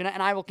this commission,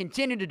 and I will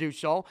continue to do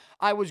so.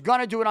 I was going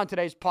to do it on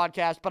today's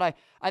podcast, but I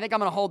think I'm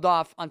going to hold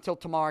off until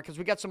tomorrow because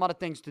we got some other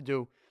things to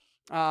do.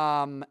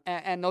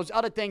 And those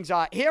other things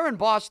are here in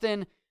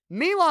Boston.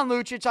 Milan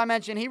Lucic, I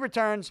mentioned, he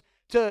returns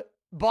to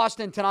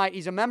Boston tonight.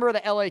 He's a member of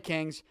the LA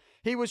Kings.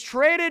 He was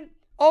traded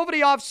over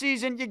the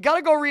offseason. You got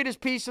to go read his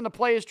piece in the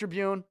Players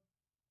Tribune.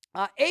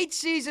 8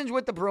 seasons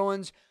with the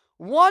Bruins,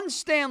 1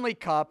 Stanley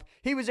Cup.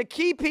 He was a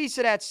key piece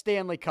of that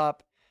Stanley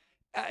Cup.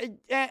 And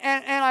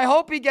I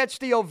hope he gets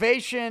the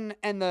ovation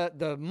and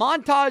the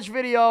montage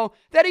video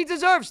that he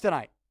deserves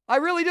tonight. I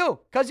really do,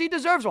 because he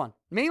deserves one.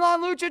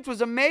 Milan Lucic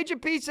was a major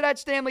piece of that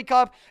Stanley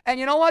Cup. And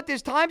you know what?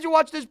 There's times you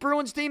watch this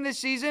Bruins team this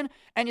season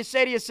and you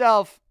say to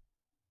yourself,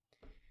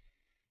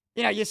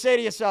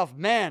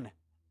 man,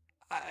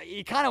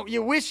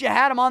 you wish you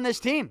had him on this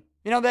team.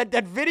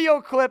 That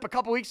video clip a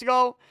couple weeks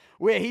ago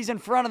where he's in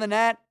front of the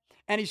net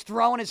and he's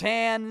throwing his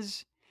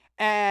hands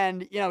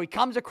and, he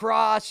comes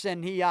across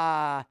and he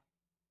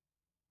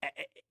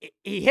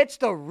hits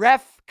the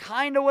ref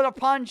kind of with a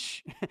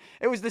punch.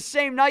 It was the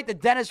same night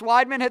that Dennis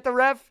Weidman hit the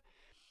ref.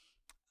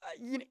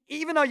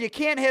 Even though you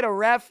can't hit a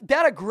ref,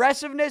 that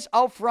aggressiveness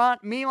out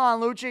front, Milan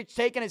Lucic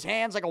taking his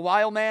hands like a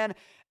wild man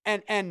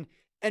and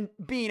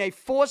being a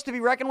force to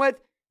be reckoned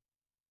with,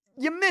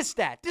 you miss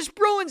that. This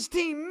Bruins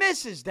team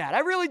misses that. I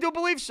really do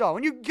believe so.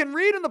 And you can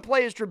read in the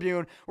Players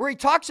Tribune where he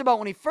talks about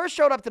when he first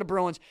showed up to the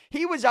Bruins,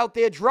 he was out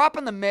there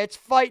dropping the mitts,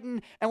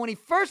 fighting, and when he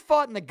first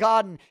fought in the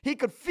Garden, he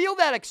could feel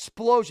that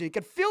explosion. He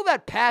could feel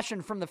that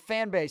passion from the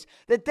fan base,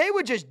 that they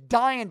were just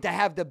dying to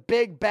have the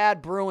big,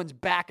 bad Bruins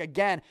back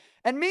again.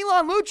 And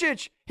Milan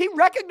Lucic, he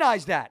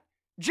recognized that.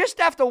 Just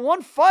after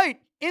one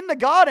fight in the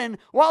Garden,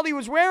 while he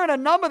was wearing a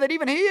number that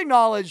even he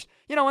acknowledged,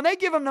 when they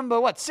give him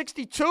number,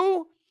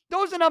 62?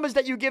 Those are numbers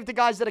that you give to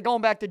guys that are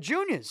going back to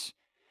juniors.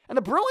 And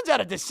the Bruins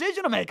had a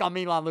decision to make on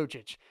Milan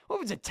Lucic. What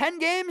was it, 10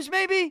 games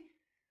maybe?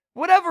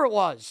 Whatever it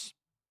was.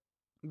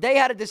 They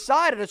had to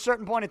decide at a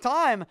certain point in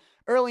time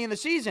early in the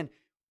season,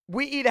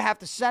 we either have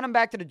to send him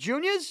back to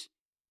juniors,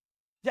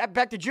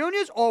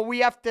 or we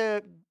have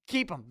to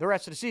keep him the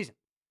rest of the season.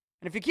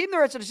 And if you keep him the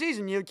rest of the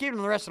season, you keep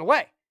him the rest of the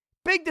way.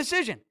 Big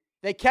decision.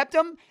 They kept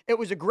him. It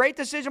was a great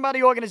decision by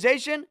the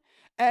organization.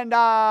 And,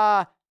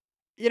 Milan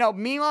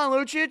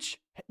Lucic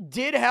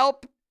did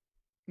help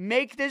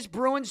make this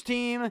Bruins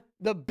team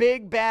the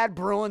big, bad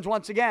Bruins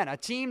once again. A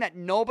team that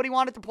nobody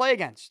wanted to play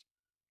against.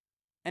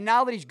 And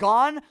now that he's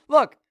gone,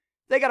 look,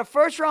 they got a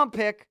first-round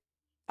pick.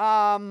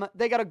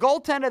 They got a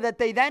goaltender that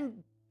they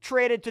then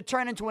traded to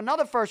turn into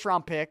another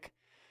first-round pick.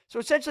 So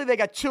essentially they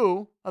got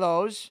 2 of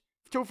those,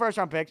 2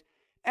 first-round picks.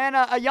 And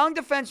a young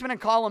defenseman in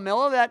Colin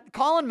Miller that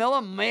Colin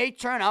Miller may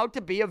turn out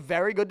to be a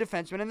very good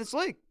defenseman in this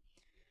league.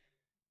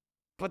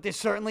 But there's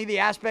certainly the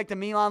aspect of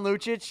Milan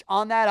Lucic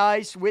on that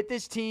ice with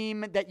this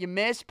team that you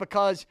miss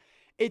because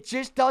it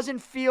just doesn't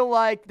feel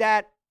like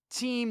that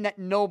team that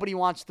nobody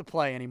wants to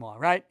play anymore,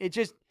 right?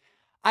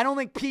 I don't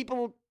think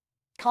people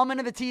come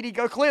into the TD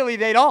go. Clearly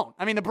they don't.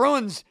 I mean, the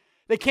Bruins,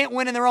 they can't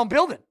win in their own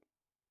building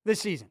this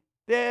season.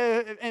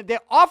 They're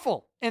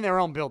awful in their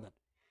own building.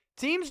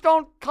 Teams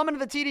don't come into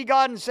the TD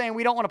Garden saying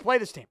we don't want to play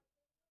this team.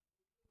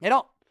 They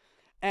don't.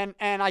 And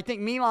I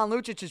think Milan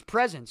Lucic's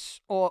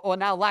presence, or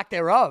now lack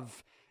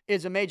thereof,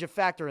 is a major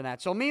factor in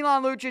that. So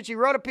Milan Lucic, he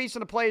wrote a piece in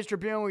the Players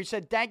Tribune where he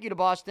said, thank you to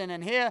Boston.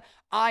 And here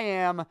I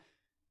am.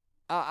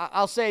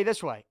 I'll say it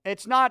this way.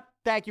 It's not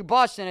thank you,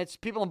 Boston. It's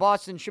people in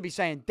Boston should be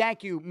saying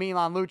thank you,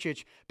 Milan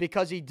Lucic,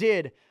 because he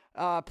did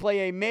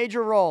play a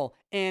major role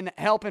in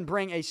helping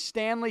bring a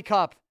Stanley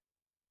Cup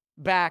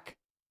back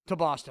to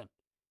Boston.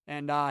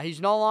 And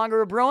he's no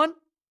longer a Bruin.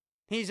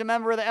 He's a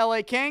member of the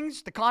LA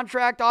Kings. The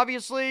contract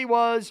obviously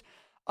was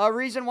a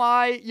reason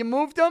why you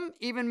moved him.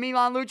 Even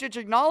Milan Lucic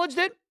acknowledged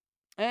it.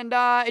 And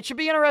it should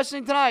be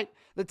interesting tonight,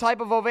 the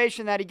type of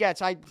ovation that he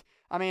gets.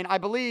 I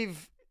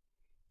believe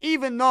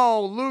even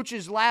though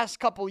Lucic's last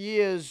couple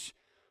years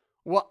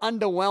were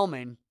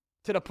underwhelming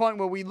to the point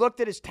where we looked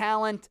at his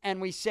talent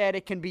and we said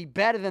it can be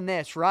better than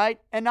this, right?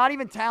 And not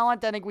even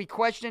talent. I think we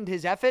questioned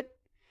his effort.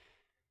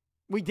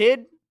 We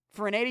did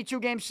for an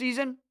 82-game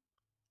season,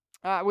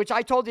 which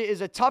I told you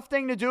is a tough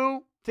thing to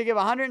do, to give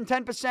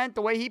 110%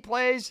 the way he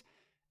plays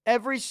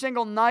every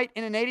single night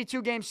in an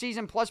 82-game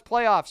season plus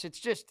playoffs.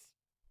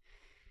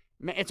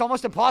 It's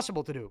almost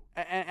impossible to do.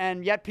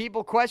 And yet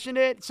people questioned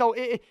it. So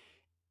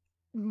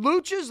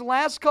Lucic's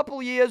last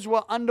couple years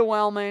were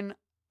underwhelming.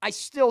 I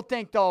still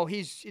think, though,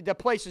 the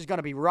place is going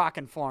to be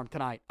rocking for him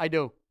tonight. I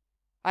do.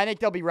 I think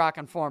they'll be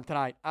rocking for him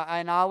tonight.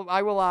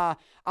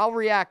 I'll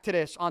react to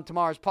this on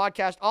tomorrow's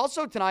podcast.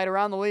 Also tonight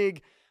around the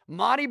league,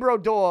 Marty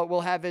Brodeur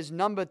will have his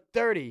number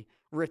 30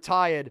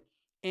 retired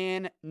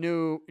in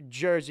New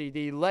Jersey.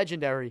 The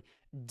legendary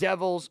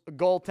Devils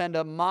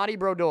goaltender Marty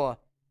Brodeur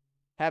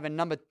having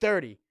number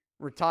 30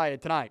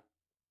 retired tonight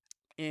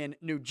in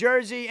New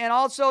Jersey. And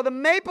also the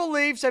Maple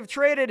Leafs have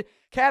traded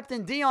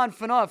Captain Dion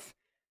Phaneuf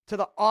to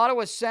the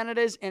Ottawa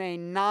Senators in a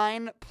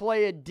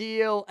 9-player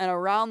deal. And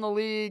around the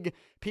league,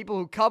 people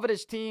who cover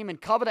this team and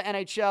cover the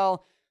NHL,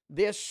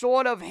 they're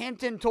sort of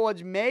hinting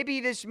towards maybe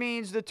this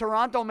means the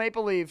Toronto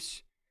Maple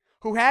Leafs,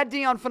 who had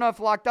Dion Phaneuf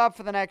locked up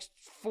for the next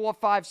 4,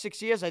 5,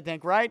 6 years, I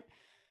think, right?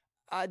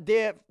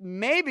 They're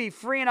maybe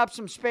freeing up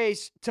some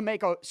space to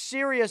make a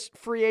serious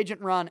free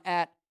agent run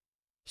at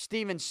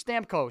Steven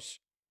Stamkos,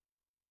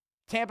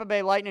 Tampa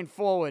Bay Lightning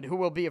forward, who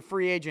will be a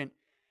free agent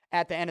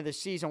at the end of the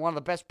season. One of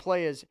the best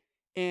players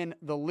in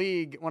the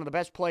league, one of the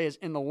best players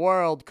in the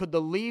world. Could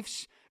the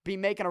Leafs be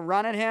making a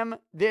run at him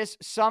this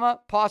summer?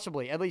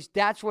 Possibly. At least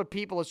that's what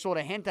people are sort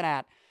of hinting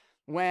at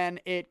when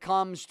it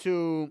comes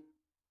to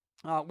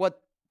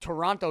what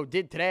Toronto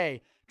did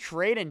today,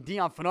 trading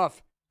Dion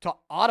Phaneuf to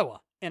Ottawa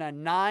in a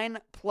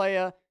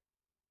 9-player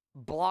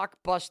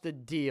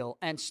blockbuster deal.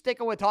 And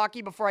sticking with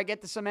hockey before I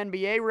get to some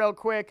NBA real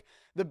quick,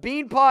 the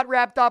Beanpot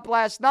wrapped up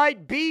last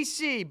night.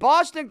 BC,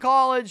 Boston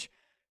College,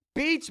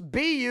 beats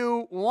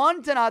BU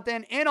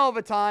 1-0 in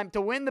overtime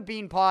to win the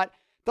Beanpot.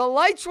 The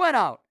lights went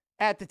out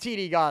at the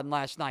TD Garden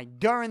last night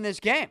during this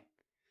game.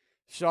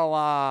 So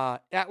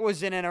that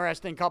was an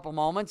interesting couple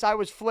moments. I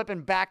was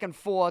flipping back and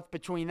forth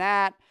between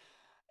that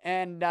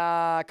and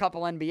a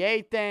couple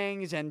NBA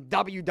things and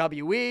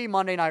WWE,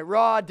 Monday Night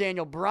Raw,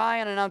 Daniel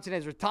Bryan announcing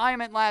his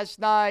retirement last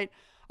night.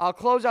 I'll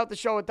close out the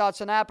show with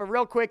thoughts on that, but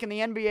real quick in the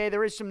NBA,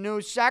 there is some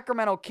news.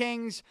 Sacramento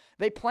Kings,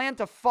 they plan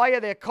to fire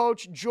their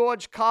coach,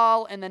 George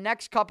Karl, in the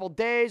next couple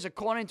days,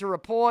 according to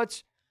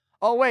reports.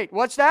 Oh, wait,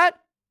 what's that?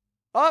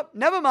 Oh,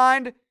 never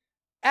mind.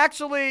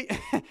 Actually,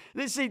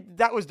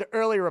 that was the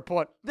earlier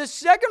report. The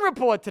second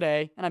report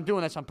today, and I'm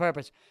doing this on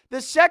purpose,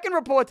 the second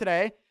report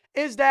today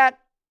is that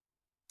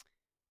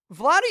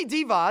Vlade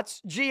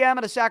Divac, GM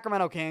of the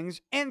Sacramento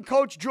Kings, and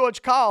Coach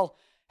George Karl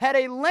had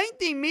a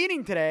lengthy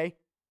meeting today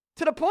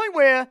to the point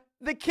where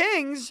the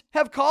Kings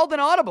have called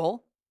an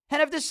audible and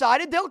have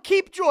decided they'll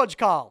keep George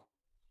Karl.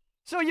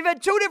 So you've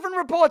had two different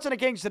reports on the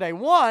Kings today.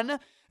 One,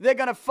 they're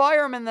going to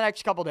fire him in the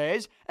next couple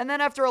days, and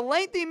then after a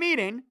lengthy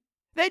meeting,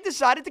 they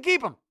decided to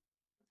keep him.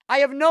 I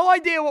have no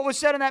idea what was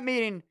said in that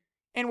meeting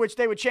in which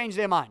they would change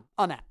their mind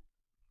on that.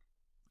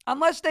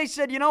 Unless they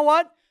said, you know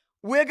what?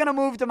 We're going to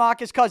move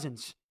DeMarcus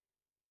Cousins.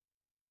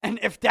 And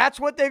if that's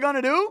what they're going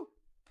to do,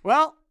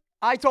 well,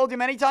 I told you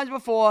many times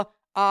before,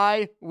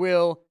 I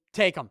will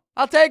take him.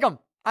 I'll take him.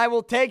 I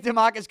will take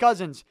DeMarcus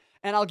Cousins,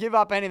 and I'll give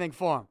up anything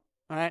for him.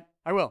 All right?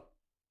 I will.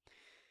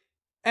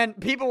 And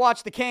people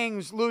watch the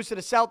Kings lose to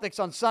the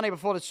Celtics on Sunday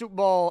before the Super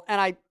Bowl,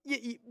 and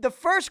the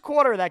first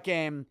quarter of that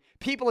game,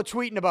 people are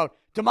tweeting about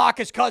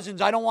DeMarcus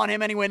Cousins. I don't want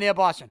him anywhere near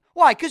Boston.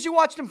 Why? Because you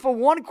watched him for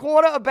one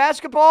quarter of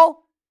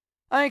basketball?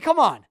 I mean, come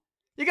on.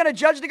 You're going to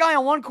judge the guy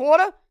on one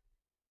quarter?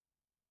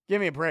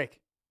 Give me a break.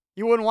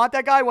 You wouldn't want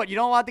that guy? What, you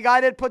don't want the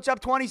guy that puts up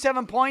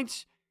 27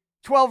 points,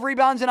 12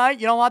 rebounds a night?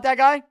 You don't want that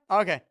guy?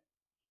 Okay.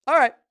 All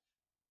right.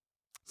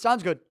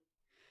 Sounds good.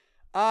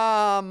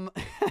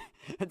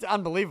 It's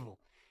unbelievable.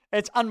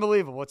 It's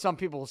unbelievable what some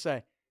people will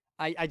say.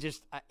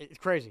 It's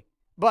crazy.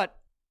 But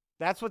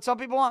that's what some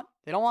people want.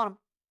 They don't want him.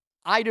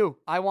 I do.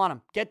 I want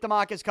him. Get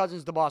DeMarcus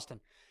Cousins to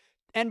Boston.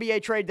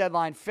 NBA trade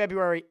deadline,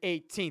 February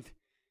 18th.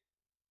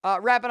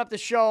 Wrapping up the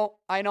show,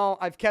 I know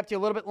I've kept you a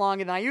little bit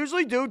longer than I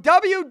usually do.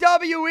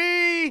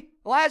 WWE!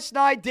 Last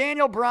night,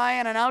 Daniel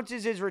Bryan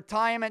announces his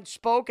retirement,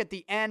 spoke at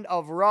the end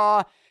of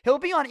Raw. He'll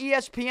be on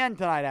ESPN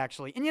tonight,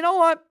 actually. And you know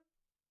what?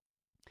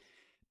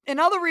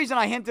 Another reason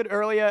I hinted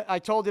earlier, I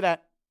told you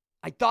that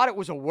I thought it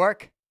was a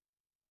work.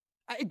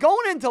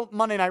 Going into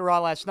Monday Night Raw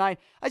last night,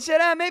 I said,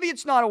 maybe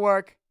it's not a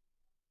work.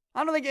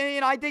 I don't think,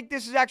 I think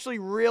this is actually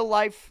real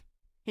life.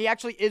 He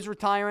actually is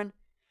retiring.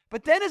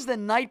 But then as the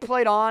night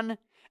played on,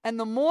 and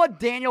the more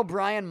Daniel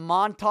Bryan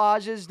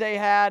montages they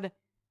had,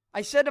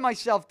 I said to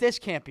myself, this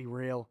can't be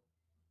real.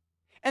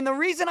 And the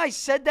reason I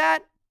said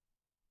that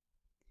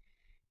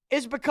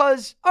is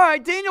because, all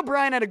right, Daniel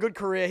Bryan had a good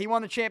career. He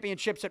won the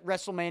championships at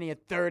WrestleMania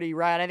 30,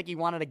 right? I think he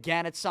won it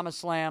again at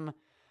SummerSlam.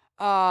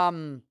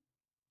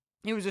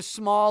 He was a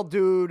small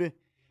dude.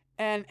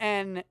 And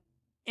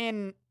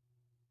in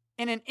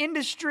an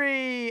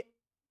industry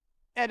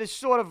at a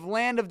sort of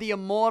land of the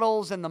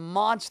immortals and the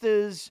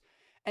monsters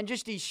and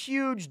just these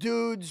huge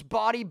dudes,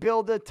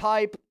 bodybuilder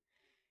type,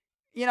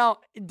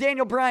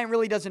 Daniel Bryan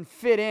really doesn't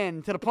fit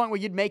in to the point where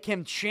you'd make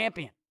him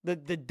champion, the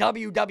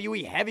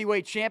WWE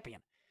heavyweight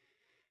champion.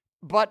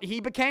 But he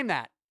became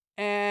that.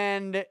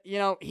 And,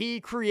 he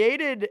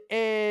created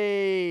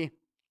a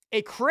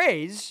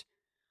craze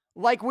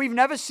like we've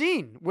never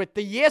seen with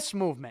the yes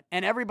movement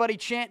and everybody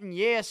chanting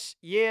yes,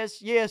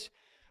 yes, yes.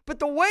 But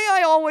the way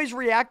I always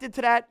reacted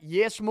to that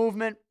yes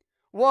movement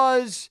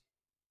was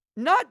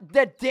not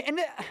that,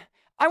 and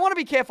I want to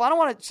be careful. I don't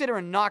want to sit here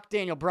and knock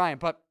Daniel Bryan,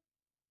 but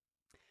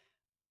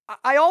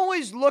I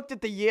always looked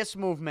at the yes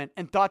movement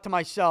and thought to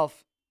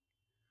myself,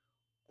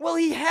 well,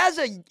 he has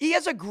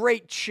a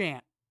great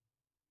chant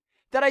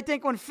that I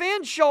think when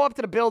fans show up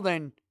to the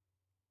building,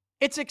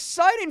 it's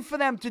exciting for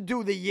them to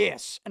do the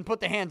yes and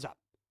put their hands up.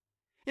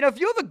 If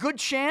you have a good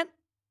chant,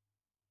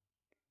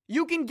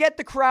 you can get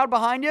the crowd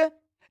behind you.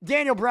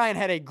 Daniel Bryan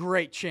had a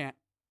great chant.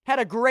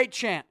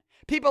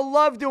 People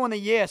love doing the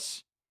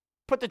yes.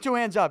 Put the two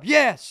hands up.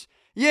 Yes,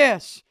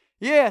 yes,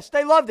 yes.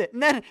 They loved it.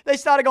 And then they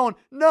started going,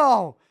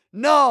 no,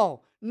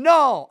 no,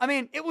 no. I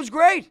mean, it was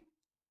great.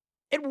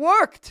 It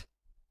worked.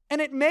 And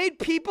it made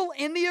people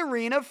in the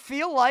arena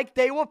feel like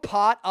they were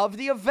part of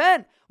the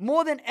event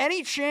more than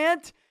any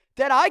chant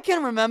that I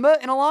can remember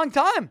in a long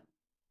time.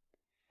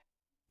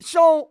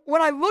 So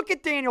when I look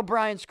at Daniel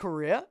Bryan's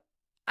career,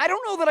 I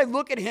don't know that I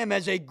look at him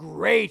as a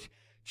great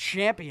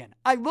champion.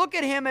 I look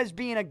at him as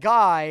being a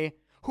guy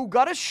who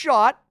got a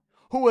shot,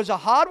 who was a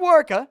hard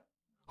worker,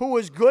 who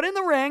was good in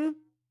the ring,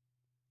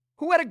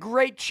 who had a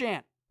great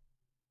chant.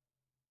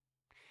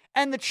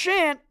 And the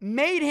chant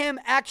made him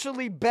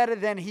actually better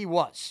than he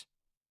was.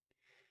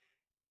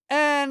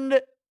 And,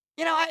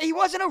 he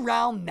wasn't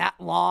around that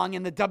long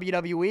in the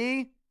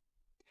WWE.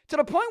 To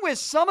the point where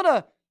some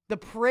of the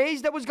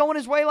praise that was going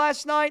his way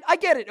last night, I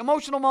get it,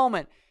 emotional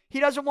moment. He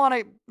doesn't want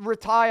to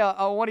retire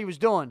what he was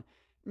doing.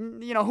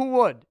 Who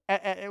would?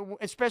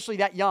 Especially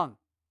that young.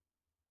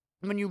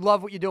 When you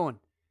love what you're doing.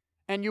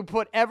 And you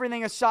put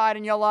everything aside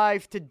in your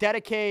life to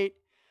dedicate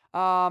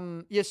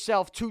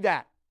yourself to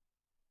that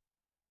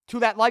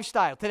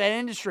lifestyle, to that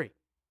industry.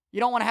 You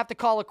don't want to have to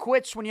call it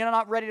quits when you're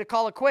not ready to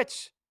call it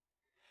quits.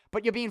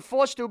 But you're being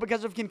forced to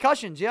because of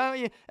concussions.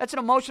 That's an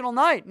emotional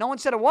night. No one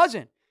said it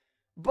wasn't.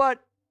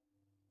 But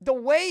the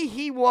way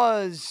he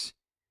was,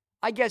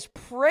 I guess,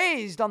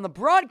 praised on the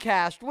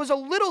broadcast was a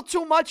little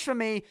too much for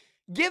me,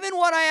 given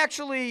what I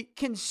actually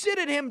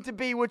considered him to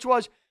be, which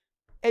was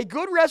a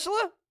good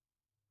wrestler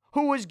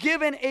who was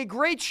given a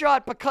great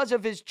shot because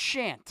of his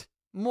chant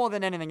more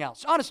than anything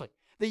else. Honestly,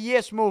 the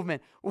yes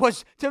movement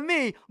was, to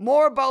me,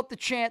 more about the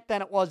chant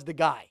than it was the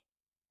guy.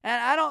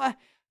 And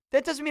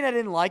that doesn't mean I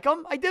didn't like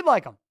him. I did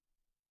like him.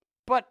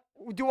 But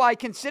do I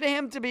consider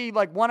him to be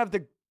like one of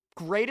the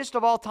greatest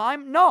of all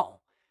time? No.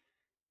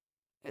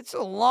 It's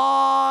a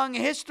long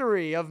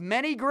history of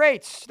many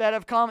greats that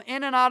have come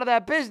in and out of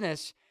that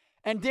business.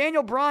 And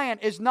Daniel Bryan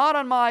is not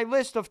on my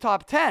list of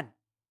top 10.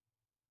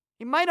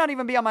 He might not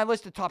even be on my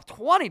list of top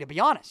 20, to be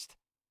honest.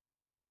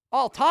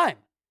 All time.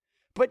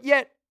 But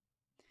yet,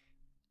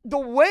 the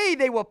way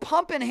they were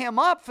pumping him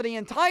up for the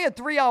entire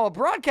 3-hour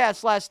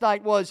broadcast last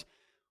night was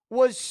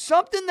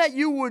something that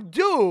you would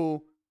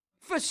do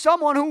for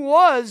someone who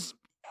was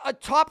a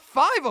top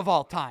 5 of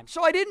all time.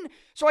 So I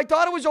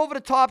thought it was over the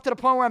top to the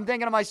point where I'm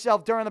thinking to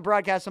myself during the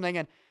broadcast, I'm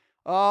thinking,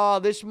 oh,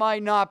 this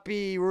might not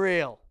be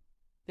real.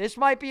 This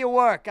might be a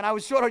work. And I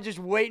was sort of just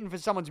waiting for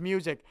someone's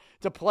music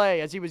to play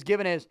as he was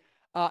giving his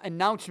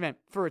announcement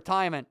for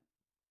retirement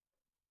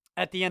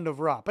at the end of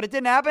Raw. But it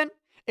didn't happen.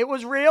 It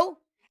was real,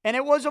 and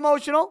it was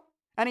emotional,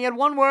 and he had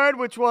one word,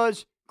 which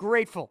was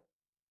grateful.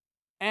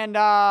 And,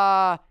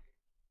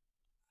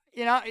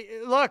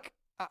 look,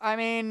 I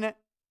mean,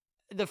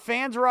 the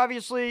fans were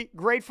obviously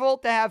grateful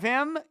to have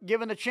him,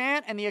 given the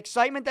chant and the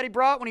excitement that he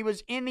brought when he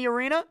was in the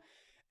arena.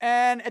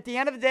 And at the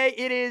end of the day,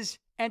 it is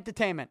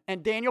entertainment.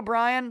 And Daniel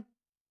Bryan,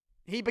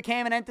 he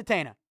became an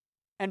entertainer.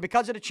 And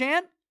because of the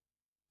chant,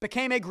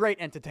 became a great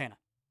entertainer.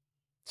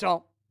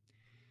 So,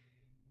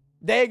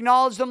 they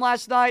acknowledged him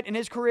last night, and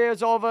his career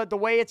is over. The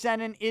way it's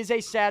ending is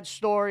a sad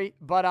story.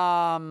 But,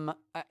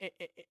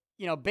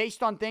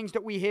 based on things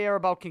that we hear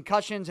about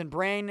concussions and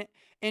brain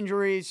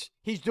injuries,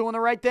 he's doing the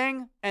right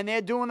thing, and they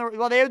were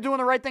doing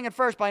the right thing at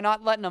first by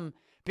not letting him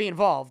be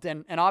involved,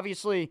 and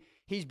obviously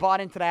he's bought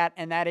into that,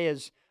 and that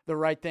is the the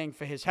right thing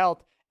for his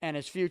health and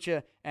his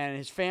future and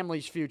his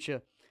family's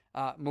future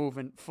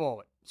moving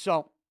forward.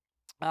 So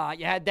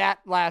you had that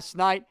last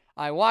night.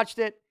 I watched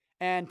it.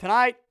 And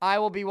tonight I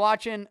will be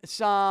watching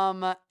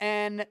some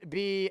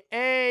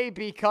NBA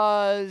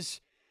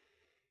because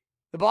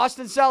the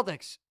Boston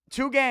Celtics,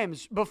 2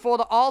 games before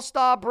the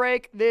All-Star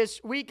break this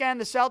weekend.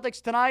 The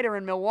Celtics tonight are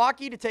in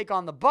Milwaukee to take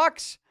on the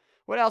Bucks.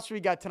 What else we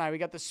got tonight? We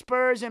got the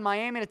Spurs in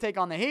Miami to take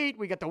on the Heat.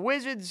 We got the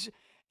Wizards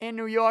in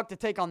New York to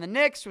take on the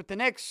Knicks, with the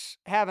Knicks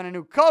having a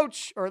new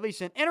coach, or at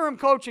least an interim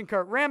coach in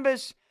Kurt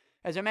Rambis.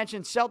 As I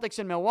mentioned, Celtics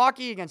in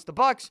Milwaukee against the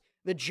Bucks,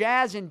 the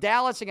Jazz in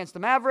Dallas against the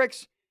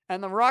Mavericks,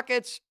 and the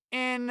Rockets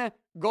in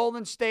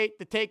Golden State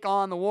to take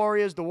on the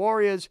Warriors. The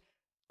Warriors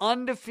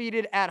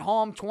undefeated at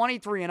home,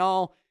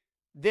 23-0.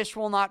 This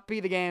will not be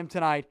the game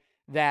tonight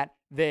that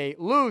they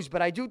lose.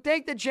 But I do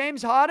think that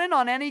James Harden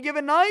on any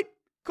given night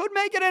could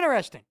make it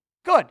interesting.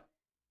 Good.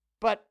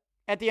 But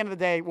at the end of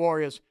the day,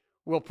 Warriors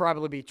will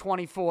probably be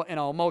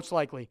 24-0, most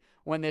likely,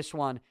 when this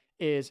one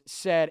is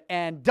said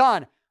and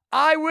done.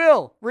 I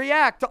will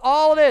react to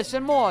all of this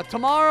and more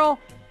tomorrow.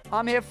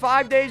 I'm here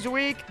 5 days a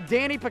week,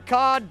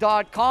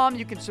 DannyPicard.com.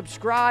 You can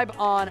subscribe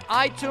on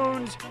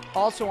iTunes,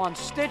 also on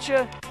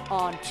Stitcher,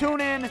 on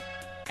TuneIn,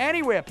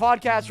 anywhere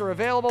podcasts are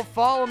available.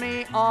 Follow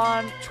me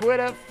on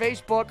Twitter,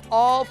 Facebook,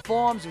 all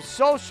forms of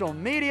social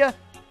media.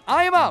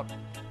 I am out.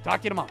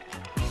 Talk to you tomorrow.